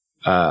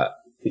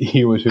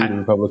 He was who the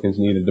Republicans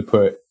needed to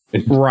put.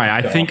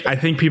 Right. I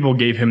think people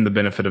gave him the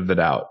benefit of the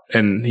doubt,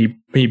 and he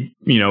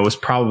was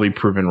probably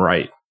proven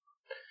right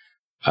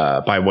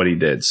by what he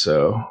did.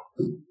 So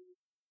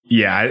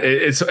yeah,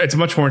 it's a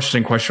much more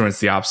interesting question when it's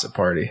the opposite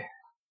party.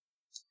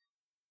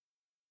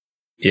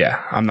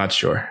 Yeah, I'm not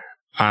sure.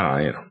 I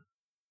don't,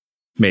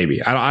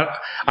 maybe.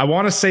 I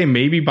want to say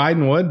maybe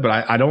Biden would,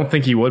 but I don't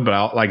think he would.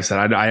 But like I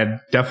said, I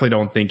definitely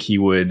don't think he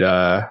would, be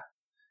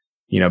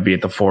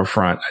at the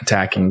forefront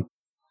attacking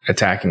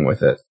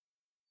with it.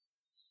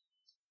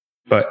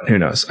 But who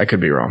knows? I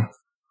could be wrong.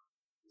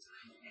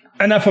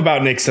 Enough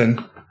about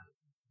Nixon.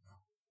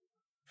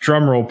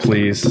 Drum roll,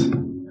 please.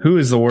 Who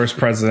is the worst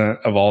president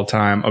of all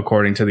time,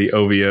 according to the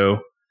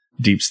OVO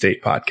Deep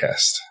State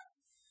podcast?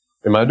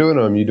 Am I doing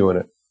it or am you doing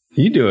it?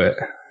 You do it.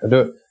 I do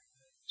it.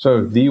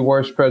 So the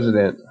worst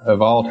president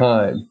of all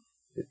time,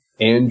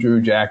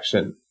 Andrew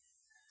Jackson.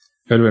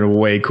 It would have been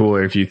way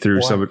cooler if you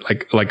threw some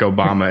like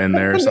Obama in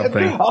there or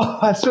something. Oh,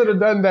 I should have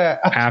done that.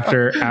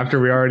 after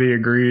we already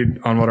agreed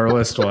on what our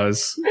list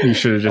was, you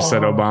should have just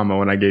said Obama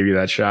when I gave you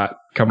that shot.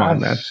 Come on,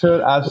 man.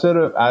 I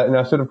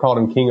should have called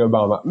him King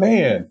Obama.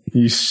 Man,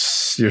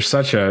 you're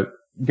such a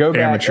go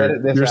back,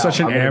 amateur. You're out. Such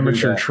an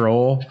amateur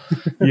troll.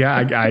 Yeah,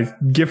 I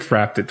gift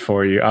wrapped it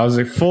for you. I was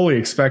fully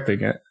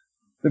expecting it.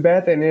 The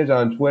bad thing is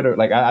on Twitter,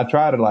 like I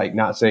try to like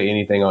not say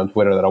anything on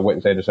Twitter that I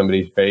wouldn't say to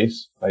somebody's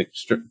face, like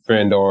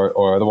friend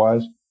or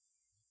otherwise.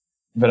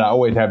 But I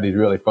always have these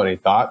really funny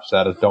thoughts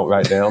that I just don't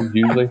write down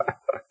usually.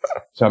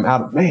 So I'm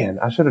out. Man,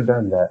 I should have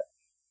done that.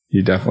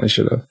 You definitely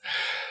should have.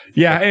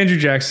 Yeah, Andrew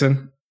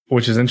Jackson,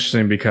 which is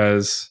interesting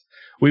because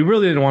we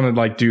really didn't want to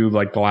like do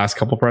like the last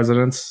couple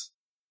presidents,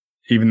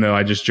 even though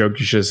I just joked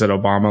you should have said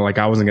Obama. Like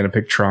I wasn't going to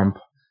pick Trump.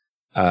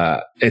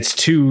 It's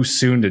too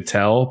soon to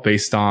tell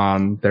based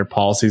on their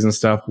policies and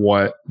stuff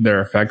what their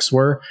effects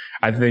were.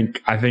 I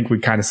think we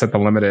kind of set the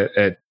limit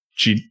at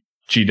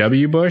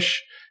G.W.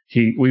 Bush.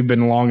 We've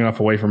been long enough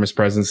away from his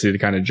presidency to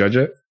kind of judge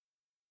it.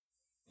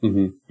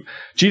 Mm-hmm.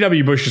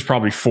 G.W. Bush is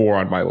probably 4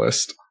 on my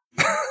list.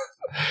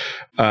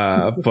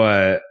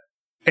 But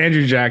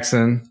Andrew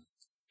Jackson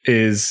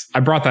I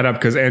brought that up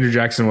because Andrew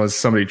Jackson was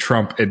somebody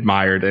Trump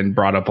admired and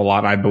brought up a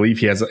lot. I believe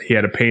he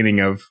had a painting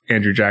of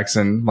Andrew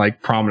Jackson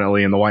like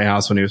prominently in the White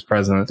House when he was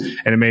president.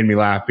 And it made me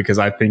laugh because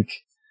I think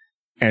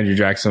Andrew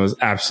Jackson was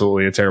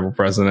absolutely a terrible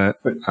president.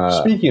 But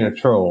speaking of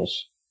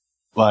trolls,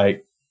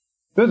 like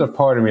there's a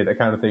part of me that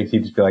kind of thinks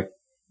he'd just be like,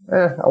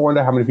 I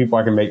wonder how many people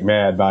I can make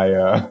mad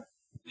by,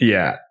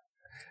 Yeah.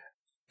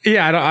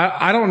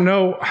 I don't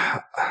know.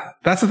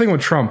 That's the thing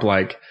with Trump.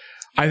 Like,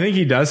 I think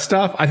he does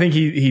stuff. I think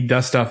he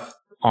does stuff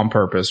on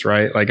purpose,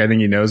 right? Like, I think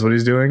he knows what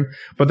he's doing,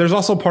 but there's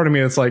also part of me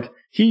that's like,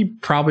 he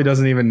probably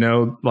doesn't even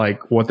know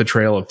like what the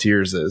Trail of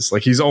Tears is.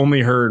 Like, he's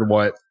only heard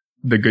what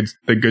the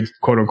good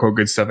quote unquote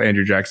good stuff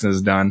Andrew Jackson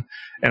has done.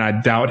 And I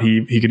doubt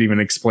he could even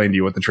explain to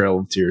you what the Trail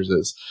of Tears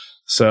is.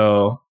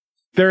 So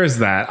there is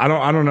that. I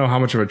don't know how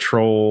much of a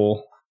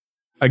troll.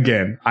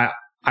 Again,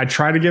 I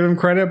try to give him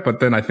credit, but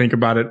then I think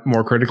about it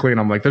more critically and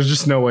I'm like, there's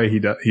just no way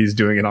he's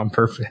doing it on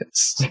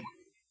purpose.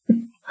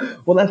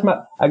 Well,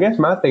 I guess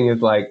my thing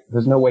is like,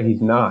 there's no way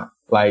he's not.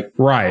 Like,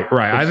 right.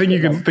 I think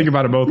you can think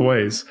about it both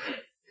ways.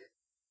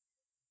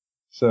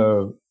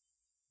 So,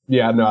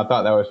 yeah, no, I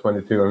thought that was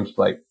funny too. I'm just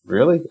like,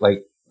 really?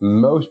 Like,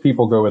 most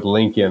people go with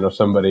Lincoln or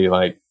somebody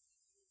like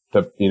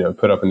to,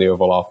 put up in the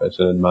Oval Office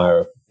and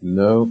admire.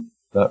 No,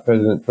 not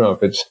President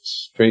Trump. It's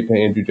straight to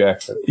Andrew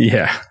Jackson.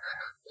 Yeah.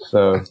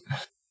 So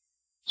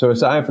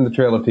aside from the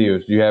Trail of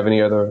Tears, do you have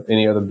any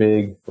other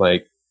big,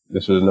 like,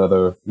 this was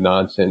another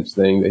nonsense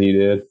thing that he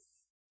did?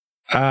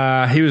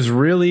 He was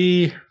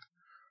really,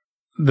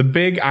 the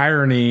big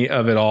irony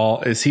of it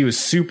all is he was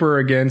super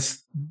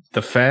against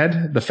the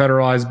Fed, the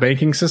federalized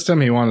banking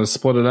system. He wanted to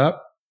split it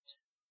up.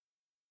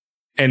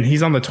 And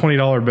he's on the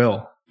 $20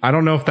 bill. I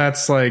don't know if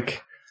that's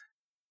like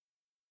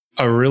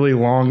a really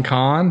long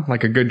con,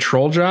 like a good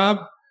troll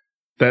job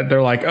that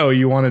they're like, oh,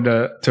 you wanted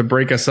to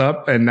break us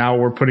up and now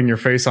we're putting your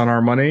face on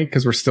our money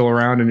because we're still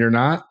around and you're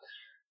not.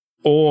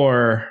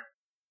 Or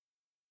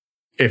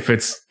if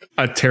it's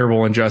a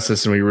terrible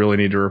injustice and we really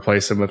need to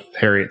replace him with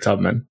Harriet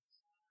Tubman.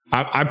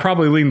 I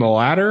probably lean the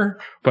latter,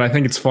 but I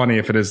think it's funny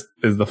if it is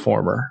the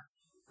former.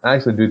 I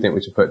actually do think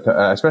we should put,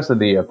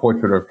 especially the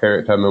portrait of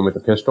Harriet Tubman with the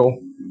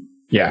pistol.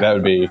 Yeah, that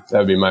would be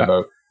my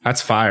vote.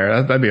 That's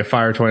fire. That'd be a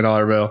fire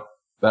 $20 bill.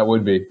 That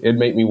would be. It'd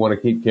make me want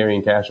to keep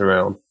carrying cash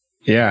around.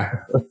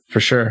 Yeah, for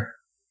sure.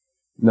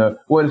 No,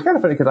 well, it's kind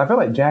of funny because I feel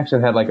like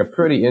Jackson had like a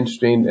pretty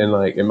interesting and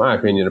like, in my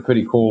opinion, a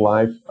pretty cool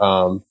life.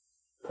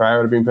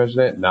 Prior to being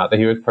president, not that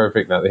he was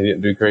perfect, not that he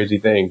didn't do crazy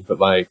things, but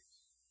like,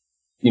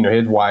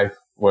 his wife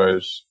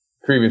was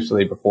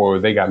previously, before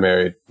they got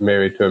married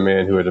to a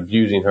man who was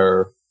abusing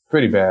her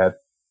pretty bad.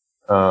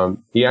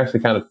 He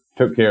actually kind of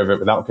took care of it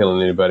without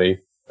killing anybody.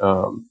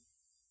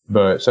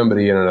 But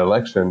somebody in an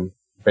election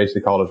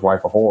basically called his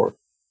wife a whore,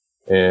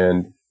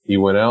 and he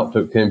went out,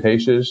 took 10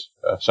 paces,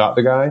 shot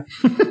the guy,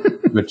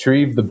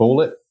 retrieved the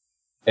bullet,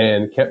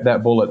 and kept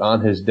that bullet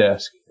on his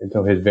desk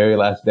until his very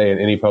last day in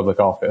any public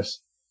office.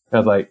 I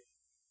was like,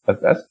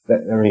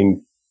 I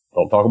mean,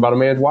 don't talk about a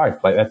man's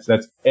wife. Like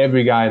that's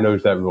every guy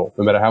knows that rule.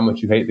 No matter how much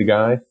you hate the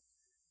guy,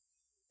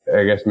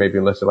 I guess maybe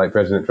unless it's like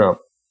President Trump,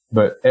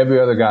 but every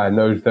other guy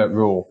knows that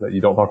rule that you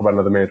don't talk about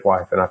another man's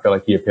wife. And I feel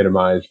like he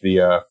epitomized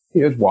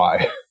here's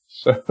why.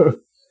 So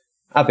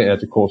I think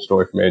that's a cool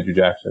story from Andrew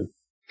Jackson.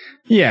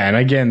 Yeah. And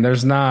again,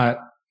 there's not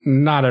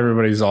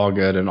everybody's all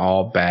good and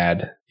all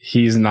bad.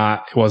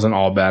 It wasn't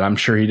all bad. I'm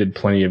sure he did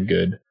plenty of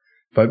good,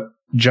 but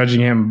judging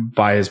him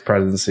by his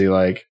presidency,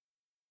 like,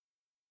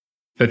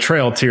 the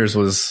Trail of Tears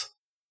was,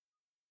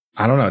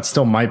 I don't know, it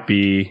still might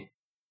be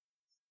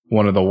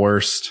one of the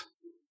worst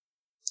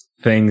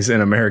things in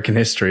American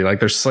history.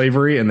 Like, there's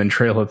slavery and then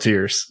Trail of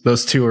Tears.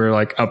 Those two are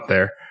like up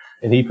there.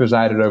 And he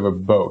presided over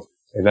both.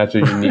 And that's a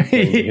unique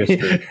thing in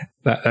history.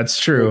 That's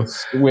true.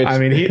 I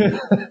mean,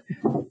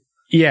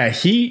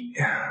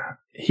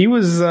 he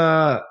was,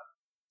 I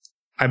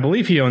I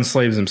believe he owned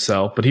slaves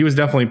himself, but he was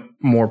definitely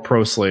more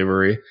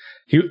pro-slavery.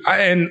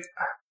 And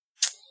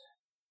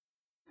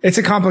it's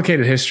a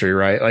complicated history,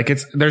 right? Like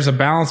there's a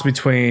balance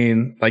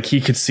between like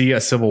he could see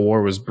a civil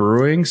war was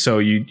brewing, so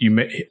you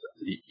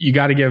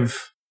got to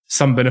give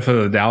some benefit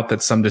of the doubt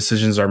that some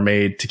decisions are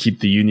made to keep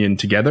the Union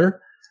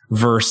together,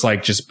 versus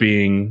like just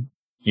being,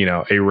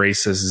 a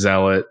racist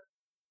zealot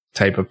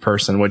type of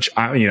person. Which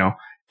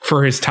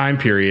for his time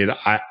period,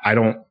 I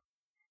don't.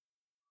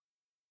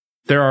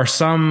 There are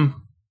some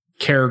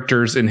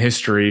characters in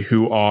history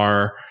who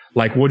are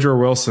like Woodrow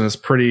Wilson is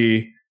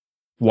pretty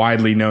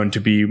widely known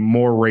to be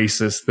more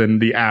racist than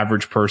the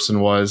average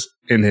person was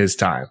in his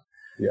time.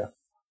 Yeah.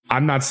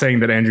 I'm not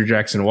saying that Andrew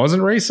Jackson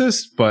wasn't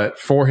racist, but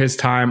for his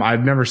time,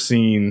 I've never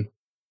seen,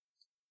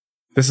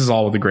 this is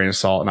all with a grain of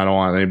salt and I don't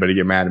want anybody to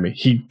get mad at me.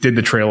 He did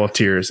the Trail of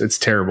Tears. It's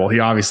terrible. He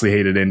obviously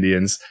hated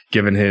Indians,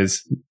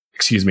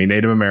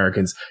 Native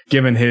Americans,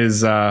 given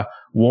his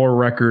war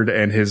record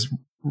and his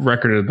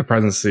record of the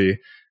presidency.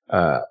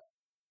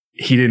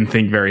 He didn't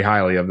think very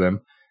highly of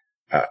them.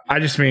 I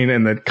just mean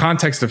in the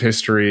context of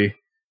history,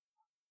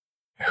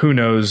 who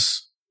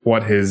knows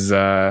what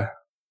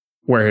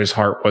where his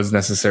heart was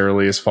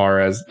necessarily as far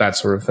as that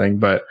sort of thing.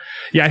 But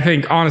yeah, I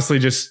think honestly,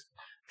 just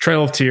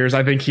Trail of Tears.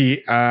 I think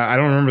I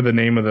don't remember the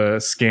name of the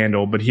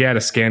scandal, but he had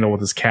a scandal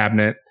with his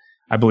cabinet.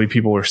 I believe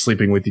people were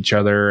sleeping with each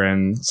other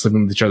and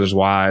sleeping with each other's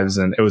wives,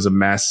 and it was a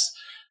mess.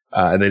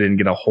 They didn't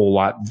get a whole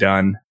lot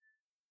done.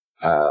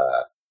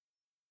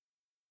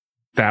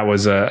 That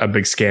was a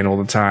big scandal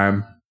at the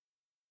time.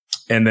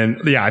 And then,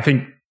 yeah, I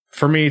think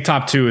for me,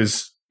 top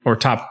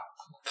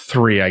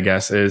three, I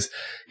guess, is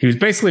he was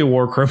basically a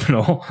war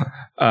criminal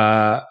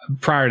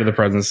prior to the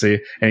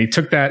presidency. And he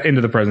took that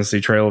into the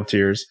presidency, Trail of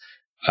Tears,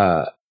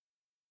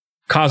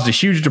 caused a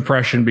huge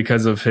depression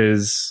because of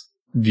his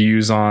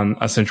views on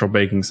a central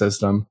banking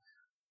system.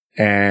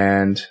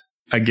 And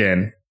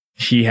again,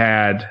 he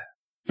had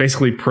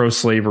basically a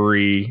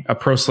pro-slavery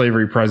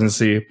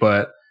presidency,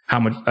 but how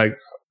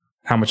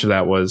much of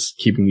that was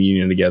keeping the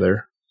Union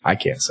together, I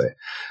can't say.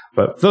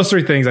 But those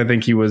three things, I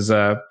think he was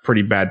a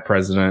pretty bad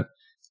president.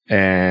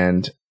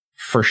 And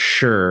for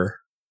sure,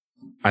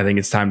 I think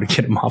it's time to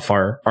get him off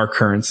our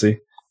currency.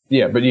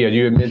 Yeah, but yeah,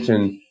 you had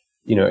mentioned,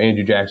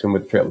 Andrew Jackson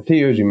with the Trail of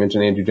Tears. You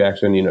mentioned Andrew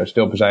Jackson,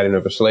 still presiding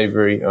over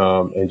slavery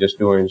and just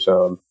doing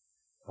some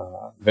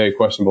very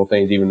questionable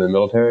things even in the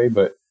military.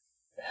 But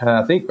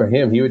I think for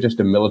him, he was just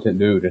a militant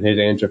dude, and his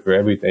answer for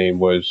everything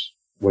was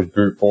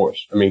brute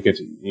force. I mean, because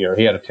he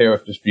had a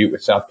tariff dispute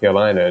with South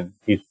Carolina,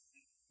 and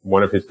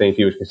one of his things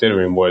he was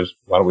considering was,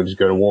 why don't we just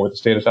go to war with the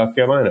state of South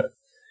Carolina?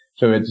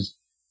 So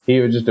he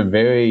was just a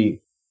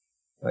very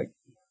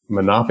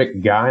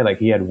myopic guy. Like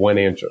he had one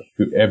answer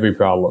to every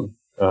problem,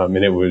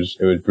 and it was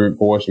brute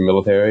force and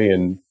military,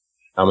 and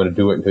I'm going to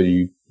do it until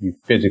you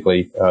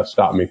physically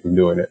stop me from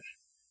doing it.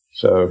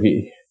 So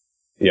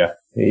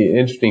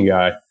interesting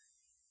guy.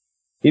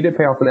 He did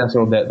pay off the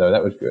national debt though.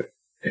 That was good.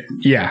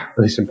 Yeah, at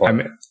least in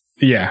part.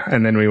 Yeah,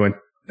 and then we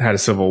had a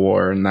civil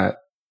war, and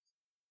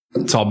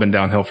it's all been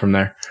downhill from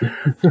there.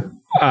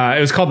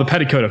 It was called the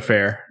Petticoat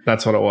Affair.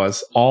 That's what it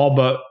was. All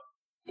but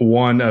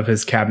one of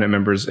his cabinet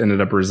members ended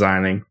up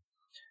resigning,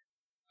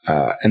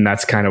 and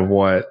that's kind of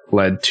what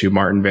led to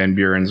Martin Van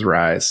Buren's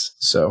rise.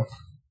 So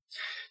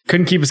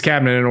couldn't keep his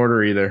cabinet in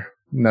order either.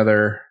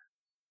 Another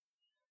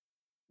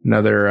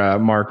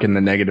mark in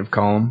the negative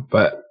column.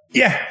 But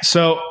yeah,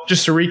 so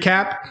just to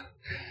recap,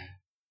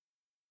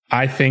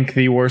 I think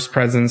the worst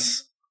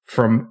presidents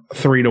from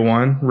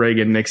 3-1,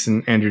 Reagan,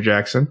 Nixon, Andrew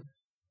Jackson.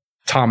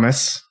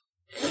 Thomas,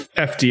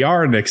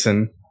 FDR,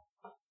 Nixon,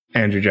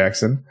 Andrew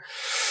Jackson.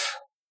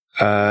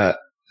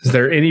 Is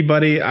there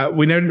anybody,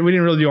 we didn't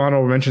really do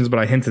honorable mentions, but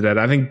I hinted at it.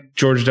 I think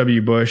George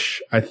W. Bush,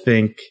 I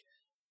think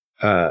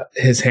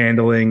his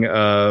handling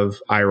of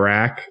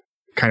Iraq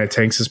kind of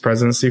tanks his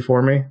presidency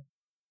for me.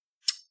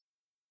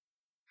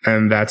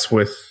 And that's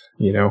with,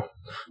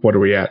 what are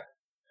we at?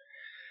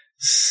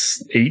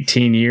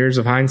 18 years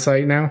of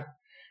hindsight now.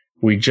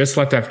 We just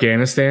left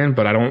Afghanistan,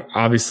 but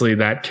obviously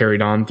that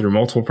carried on through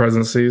multiple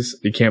presidencies.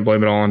 You can't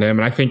blame it all on him.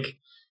 And I think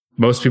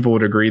most people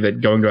would agree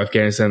that going to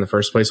Afghanistan in the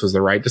first place was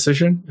the right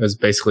decision. It was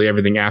basically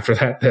everything after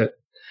that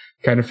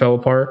kind of fell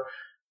apart.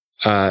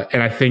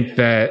 And I think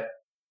that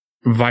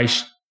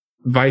Vice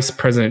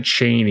President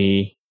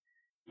Cheney,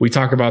 we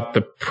talk about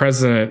the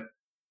president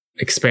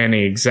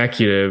expanding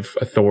executive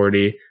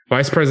authority.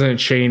 Vice President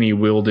Cheney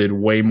wielded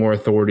way more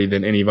authority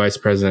than any vice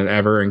president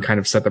ever and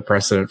kind of set the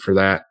precedent for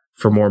that,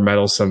 for more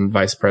meddlesome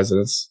vice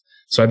presidents.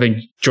 So I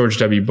think George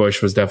W.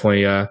 Bush was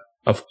definitely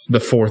the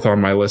fourth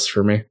on my list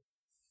for me.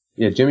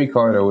 Yeah, Jimmy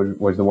Carter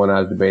was the one I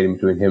was debating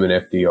between him and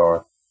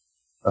FDR.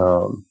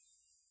 I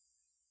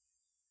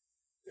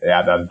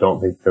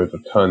don't think there was a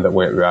ton that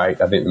went right.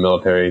 I think the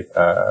military,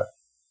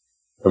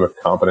 from a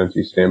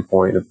competency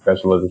standpoint, a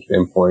professionalism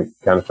standpoint,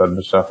 kind of started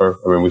to suffer.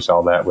 I mean, we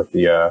saw that with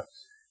the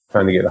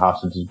trying to get the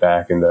hostages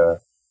back and the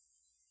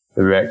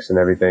wrecks and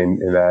everything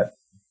in that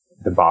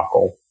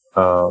debacle.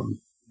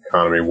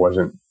 Economy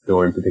wasn't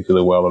doing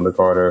particularly well under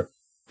Carter.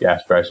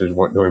 Gas prices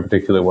weren't doing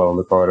particularly well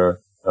under Carter.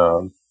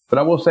 But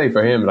I will say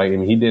for him, like, I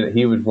mean,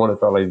 he was one of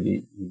probably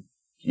the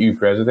few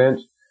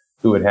presidents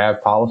who would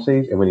have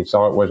policies, and when he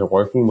saw it wasn't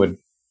working, would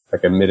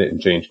like admit it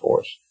and change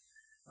course.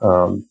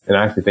 And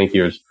I actually think he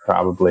was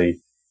probably,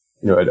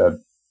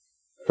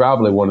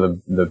 probably one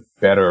of the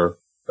better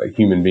like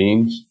human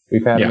beings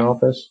we've had in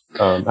office.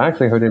 I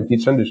actually heard him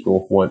teach Sunday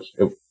school once.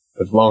 It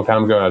was a long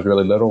time ago. I was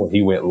really little.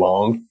 He went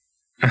long.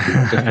 My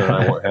sister and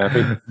I weren't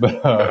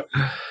happy,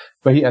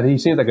 but he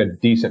seems like a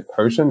decent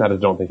person. I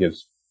just don't think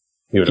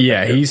he would.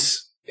 Yeah,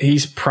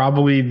 he's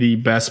probably the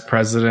best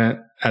president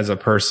as a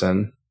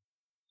person.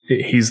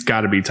 He's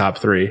got to be top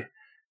 3.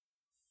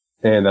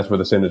 And that's where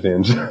the sentence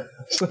ends.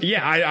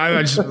 Yeah,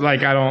 I just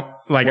like I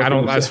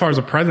don't as far as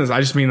the president, I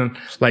just mean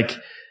like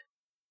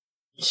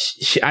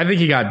I think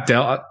he got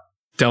dealt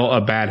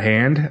a bad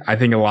hand. I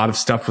think a lot of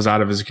stuff was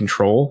out of his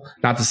control.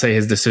 Not to say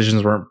his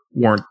decisions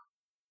weren't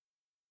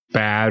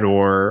bad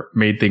or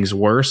made things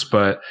worse,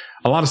 but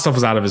a lot of stuff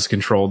was out of his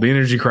control. The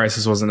energy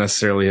crisis wasn't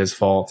necessarily his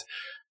fault.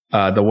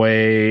 The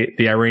way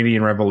the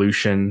Iranian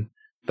Revolution,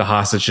 the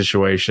hostage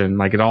situation,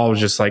 like it all was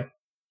just like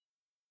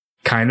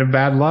kind of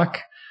bad luck.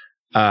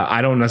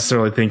 I don't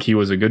necessarily think he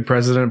was a good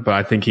president, but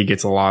I think he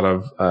gets a lot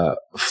of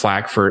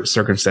flack for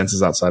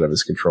circumstances outside of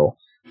his control.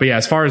 But yeah,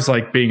 as far as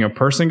like being a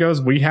person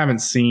goes, we haven't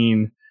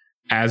seen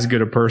as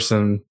good a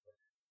person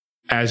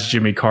as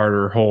Jimmy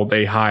Carter hold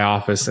a high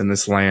office in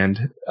this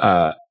land,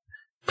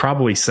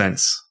 probably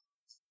since.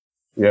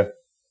 Yeah.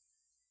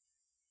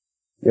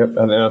 Yep.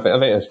 And I think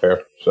that's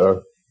fair.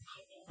 So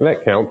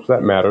that counts.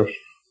 That matters.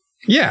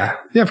 Yeah,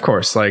 of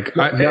course. Like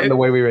not the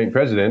way we rank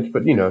presidents,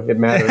 but it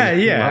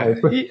matters. Yeah,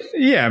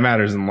 it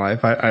matters in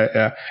life.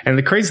 And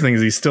the crazy thing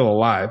is, he's still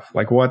alive.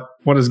 Like, what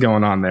is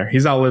going on there?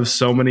 He's outlived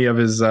so many of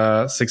his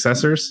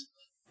successors.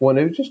 Well,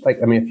 it was just like,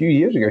 I mean, a few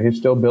years ago, he was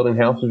still building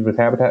houses with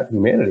Habitat for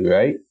Humanity,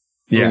 right?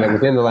 Yeah. I mean, like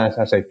within the last,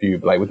 I say few,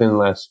 but like within the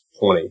last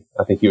 20,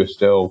 I think he was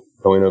still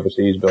going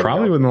overseas.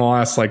 Probably within the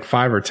last like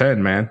 5 or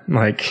 10, man.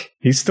 Like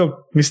he's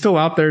still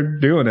out there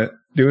doing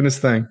his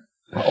thing.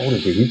 How old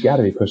is he? He's got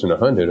to be pushing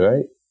 100,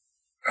 right?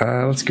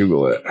 Let's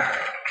Google it.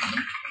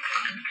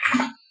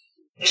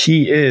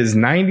 He is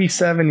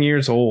 97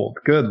 years old.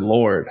 Good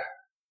Lord.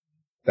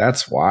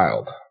 That's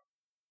wild.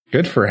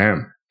 Good for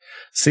him.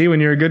 See, when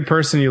you're a good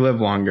person, you live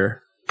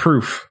longer.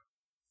 Proof.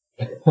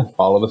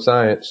 Follow the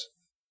science.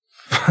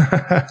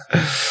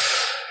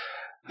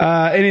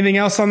 Anything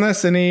else on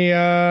this?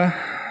 Anything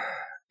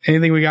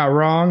we got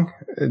wrong?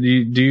 Do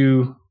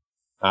you?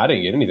 I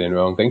didn't get anything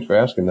wrong. Thanks for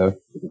asking, though.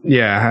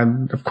 Yeah,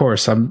 of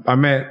course. I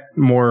meant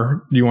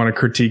more. You want to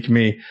critique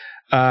me?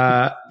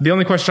 The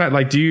only question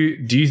do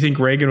you think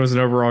Reagan was an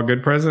overall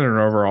good president or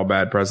an overall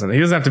bad president? He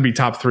doesn't have to be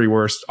top 3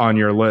 worst on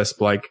your list.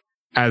 But like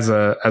as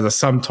a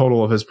sum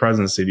total of his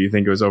presidency, do you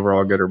think it was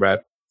overall good or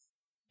bad?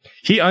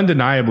 He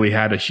undeniably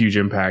had a huge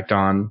impact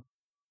on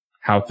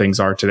how things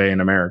are today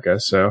in America.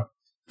 So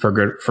for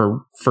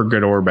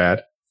good or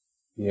bad.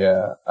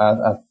 Yeah.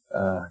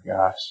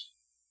 Gosh.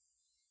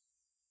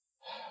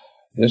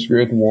 Disagree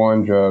with the war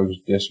on drugs,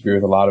 disagree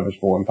with a lot of his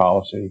foreign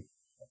policy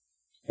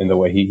and the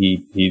way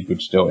he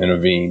would still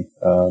intervene,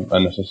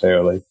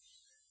 unnecessarily.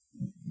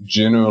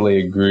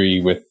 Generally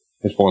agree with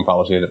his foreign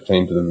policy as it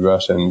pertains to the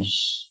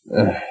Russians.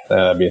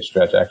 That'd be a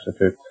stretch, actually,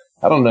 too.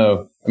 I don't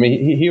know. I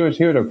mean, he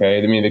was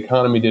okay. I mean, the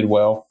economy did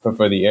well, but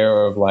for the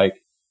era of like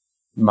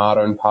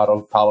modern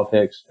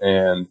politics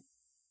and,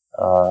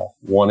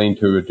 wanting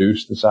to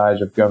reduce the size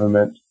of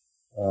government,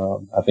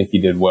 I think he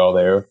did well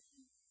there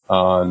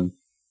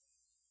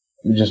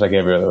just like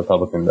every other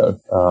Republican, though,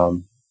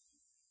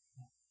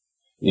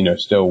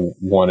 still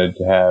wanted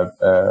to have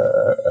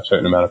a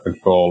certain amount of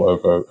control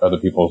over other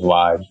people's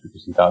lives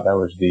because he thought that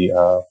was the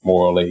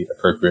morally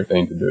appropriate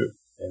thing to do.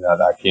 And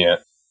I can't.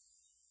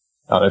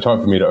 It's hard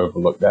for me to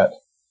overlook that.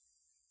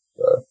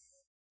 So.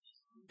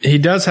 He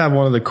does have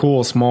one of the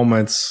coolest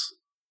moments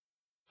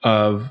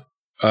of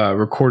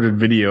recorded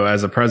video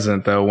as a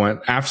president, though.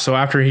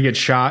 After he gets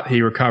shot,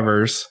 he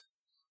recovers.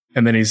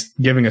 And then he's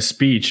giving a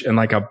speech and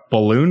like a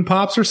balloon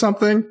pops or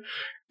something.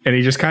 And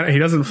he just he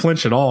doesn't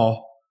flinch at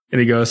all. And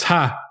he goes,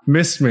 "Ha,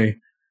 missed me."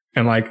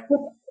 And like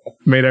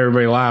made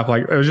everybody laugh.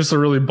 Like it was just a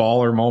really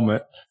baller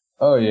moment.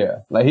 Oh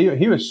yeah. Like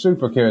he was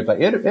super curious. Like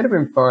it'd have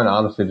been fun,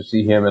 honestly, to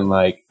see him in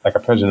like a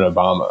President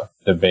Obama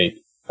debate.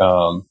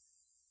 Because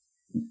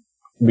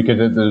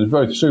it was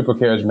both super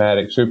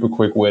charismatic, super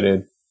quick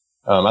witted.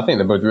 I think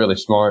they're both really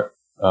smart.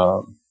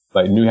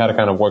 Like knew how to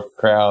kind of work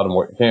the crowd and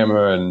work the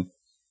camera and,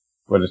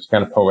 but it's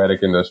kind of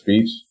poetic in their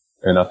speech,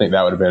 and I think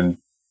that would have been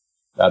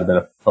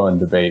a fun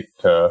debate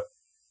to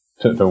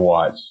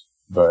watch.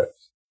 But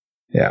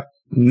yeah,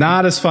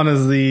 not as fun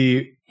as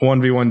the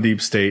 1v1 deep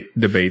state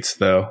debates,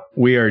 though.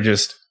 We are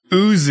just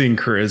oozing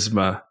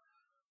charisma.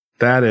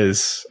 That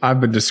is,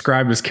 I've been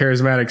described as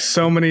charismatic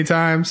so many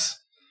times.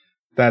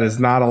 That is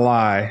not a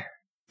lie.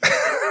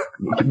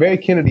 Very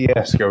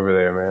Kennedy-esque over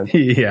there, man.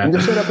 Yeah, you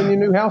just set up in your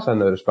new house. I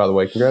noticed, by the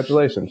way.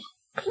 Congratulations.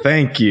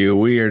 Thank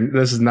you.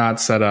 This is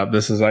not set up.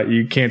 This is like,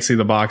 you can't see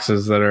the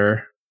boxes that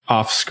are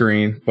off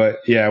screen, but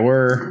yeah,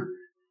 we're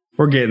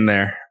getting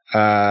there,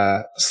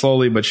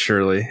 slowly but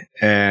surely.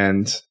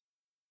 And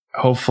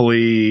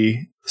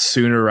hopefully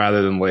sooner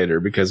rather than later,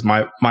 because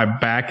my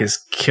back is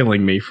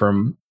killing me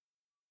from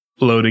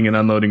loading and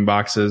unloading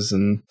boxes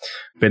and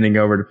bending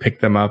over to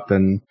pick them up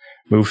and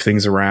move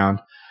things around.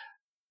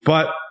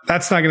 But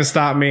that's not going to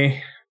stop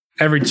me.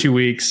 Every 2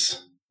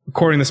 weeks,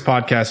 recording this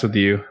podcast with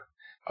you.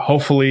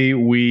 Hopefully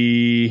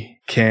we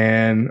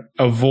can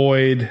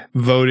avoid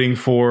voting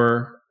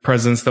for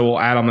presidents that will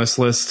add on this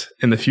list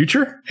in the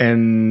future.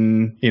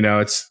 And, you know,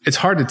 it's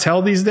hard to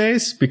tell these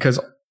days because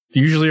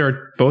usually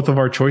both of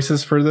our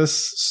choices for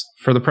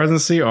the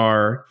presidency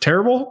are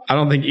terrible. I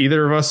don't think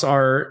either of us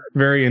are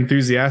very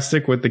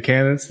enthusiastic with the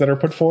candidates that are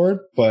put forward,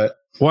 but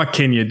what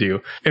can you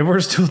do? If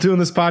we're still doing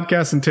this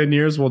podcast in 10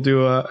 years, we'll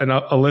do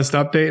a list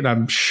update, and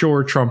I'm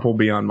sure Trump will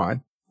be on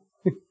mine.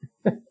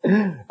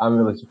 I'm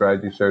really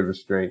surprised you showed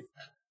restraint.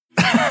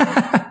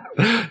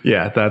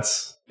 Yeah,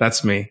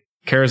 that's me.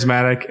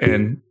 Charismatic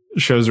and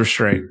shows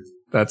restraint.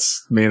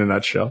 That's me in a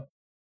nutshell.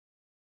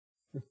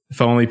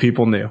 If only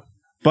people knew.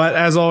 But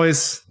as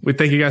always, we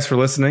thank you guys for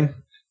listening.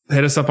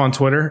 Hit us up on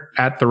Twitter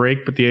at The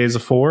Rake, but the A is a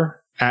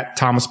 4, at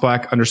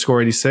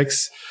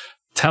ThomasBlack_86.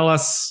 Tell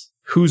us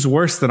who's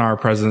worse than our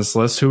president's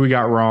list, who we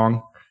got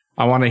wrong.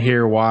 I want to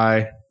hear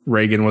why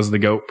Reagan was the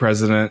GOAT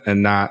president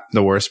and not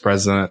the worst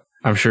president.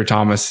 I'm sure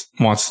Thomas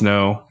wants to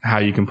know how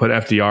you can put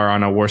FDR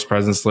on a worst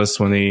president's list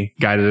when he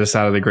guided us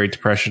out of the Great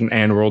Depression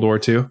and World War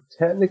II.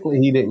 Technically,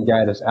 he didn't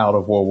guide us out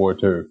of World War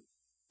II.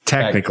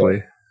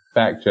 Technically.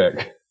 Fact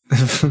check.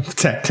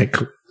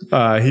 Technically.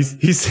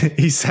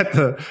 He set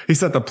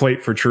the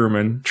plate for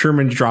Truman.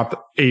 Truman dropped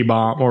a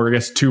bomb, or I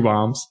guess 2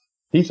 bombs.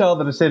 He saw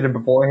the decision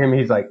before him.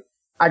 He's like,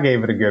 I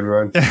gave it a good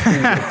run.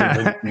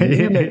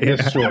 You make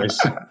this choice.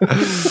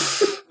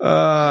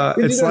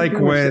 It's like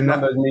when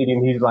on those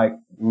meetings, he's like,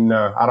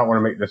 no, I don't want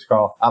to make this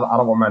call. I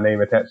don't want my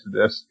name attached to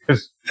this.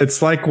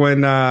 It's like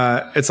when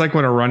a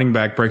running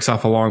back breaks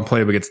off a long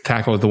play but gets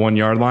tackled at the 1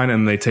 yard line,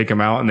 and they take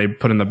him out and they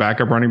put in the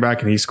backup running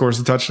back and he scores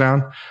the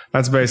touchdown.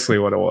 That's basically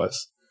what it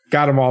was.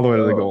 Got him all the way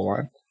to the goal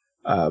line.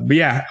 But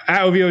yeah,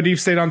 at OVO Deep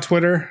State on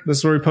Twitter. This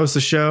is where we post the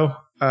show.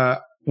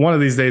 One of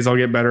these days I'll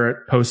get better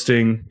at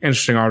posting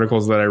interesting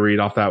articles that I read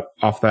off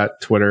that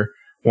Twitter.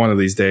 One of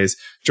these days.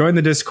 Join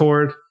the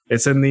Discord.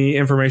 It's in the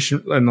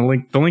information, and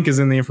the link is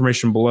in the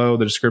information below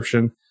the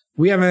description.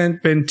 We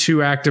haven't been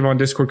too active on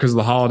Discord because of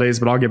the holidays,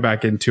 but I'll get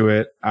back into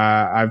it.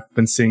 I've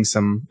been seeing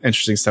some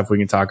interesting stuff we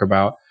can talk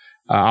about.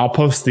 I'll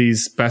post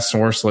these best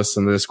and worst lists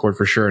in the Discord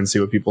for sure and see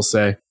what people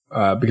say,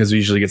 because we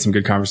usually get some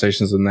good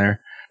conversations in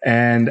there.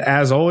 And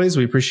as always,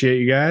 we appreciate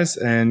you guys,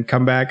 and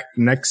come back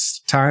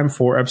next time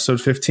for episode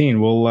 15.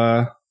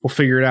 We'll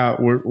figure it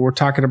out. We're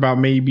talking about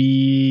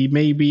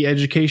maybe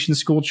education,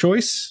 school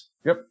choice.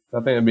 Yep. I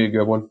think it'd be a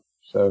good one.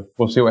 So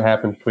we'll see what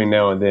happens between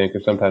now and then,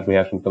 because sometimes we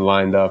have something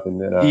lined up, and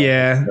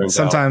then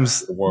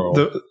sometimes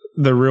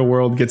the real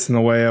world gets in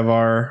the way of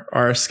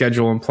our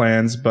schedule and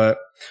plans. But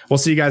we'll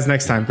see you guys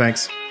next time.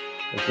 Thanks.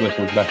 Thanks for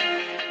listening. Bye.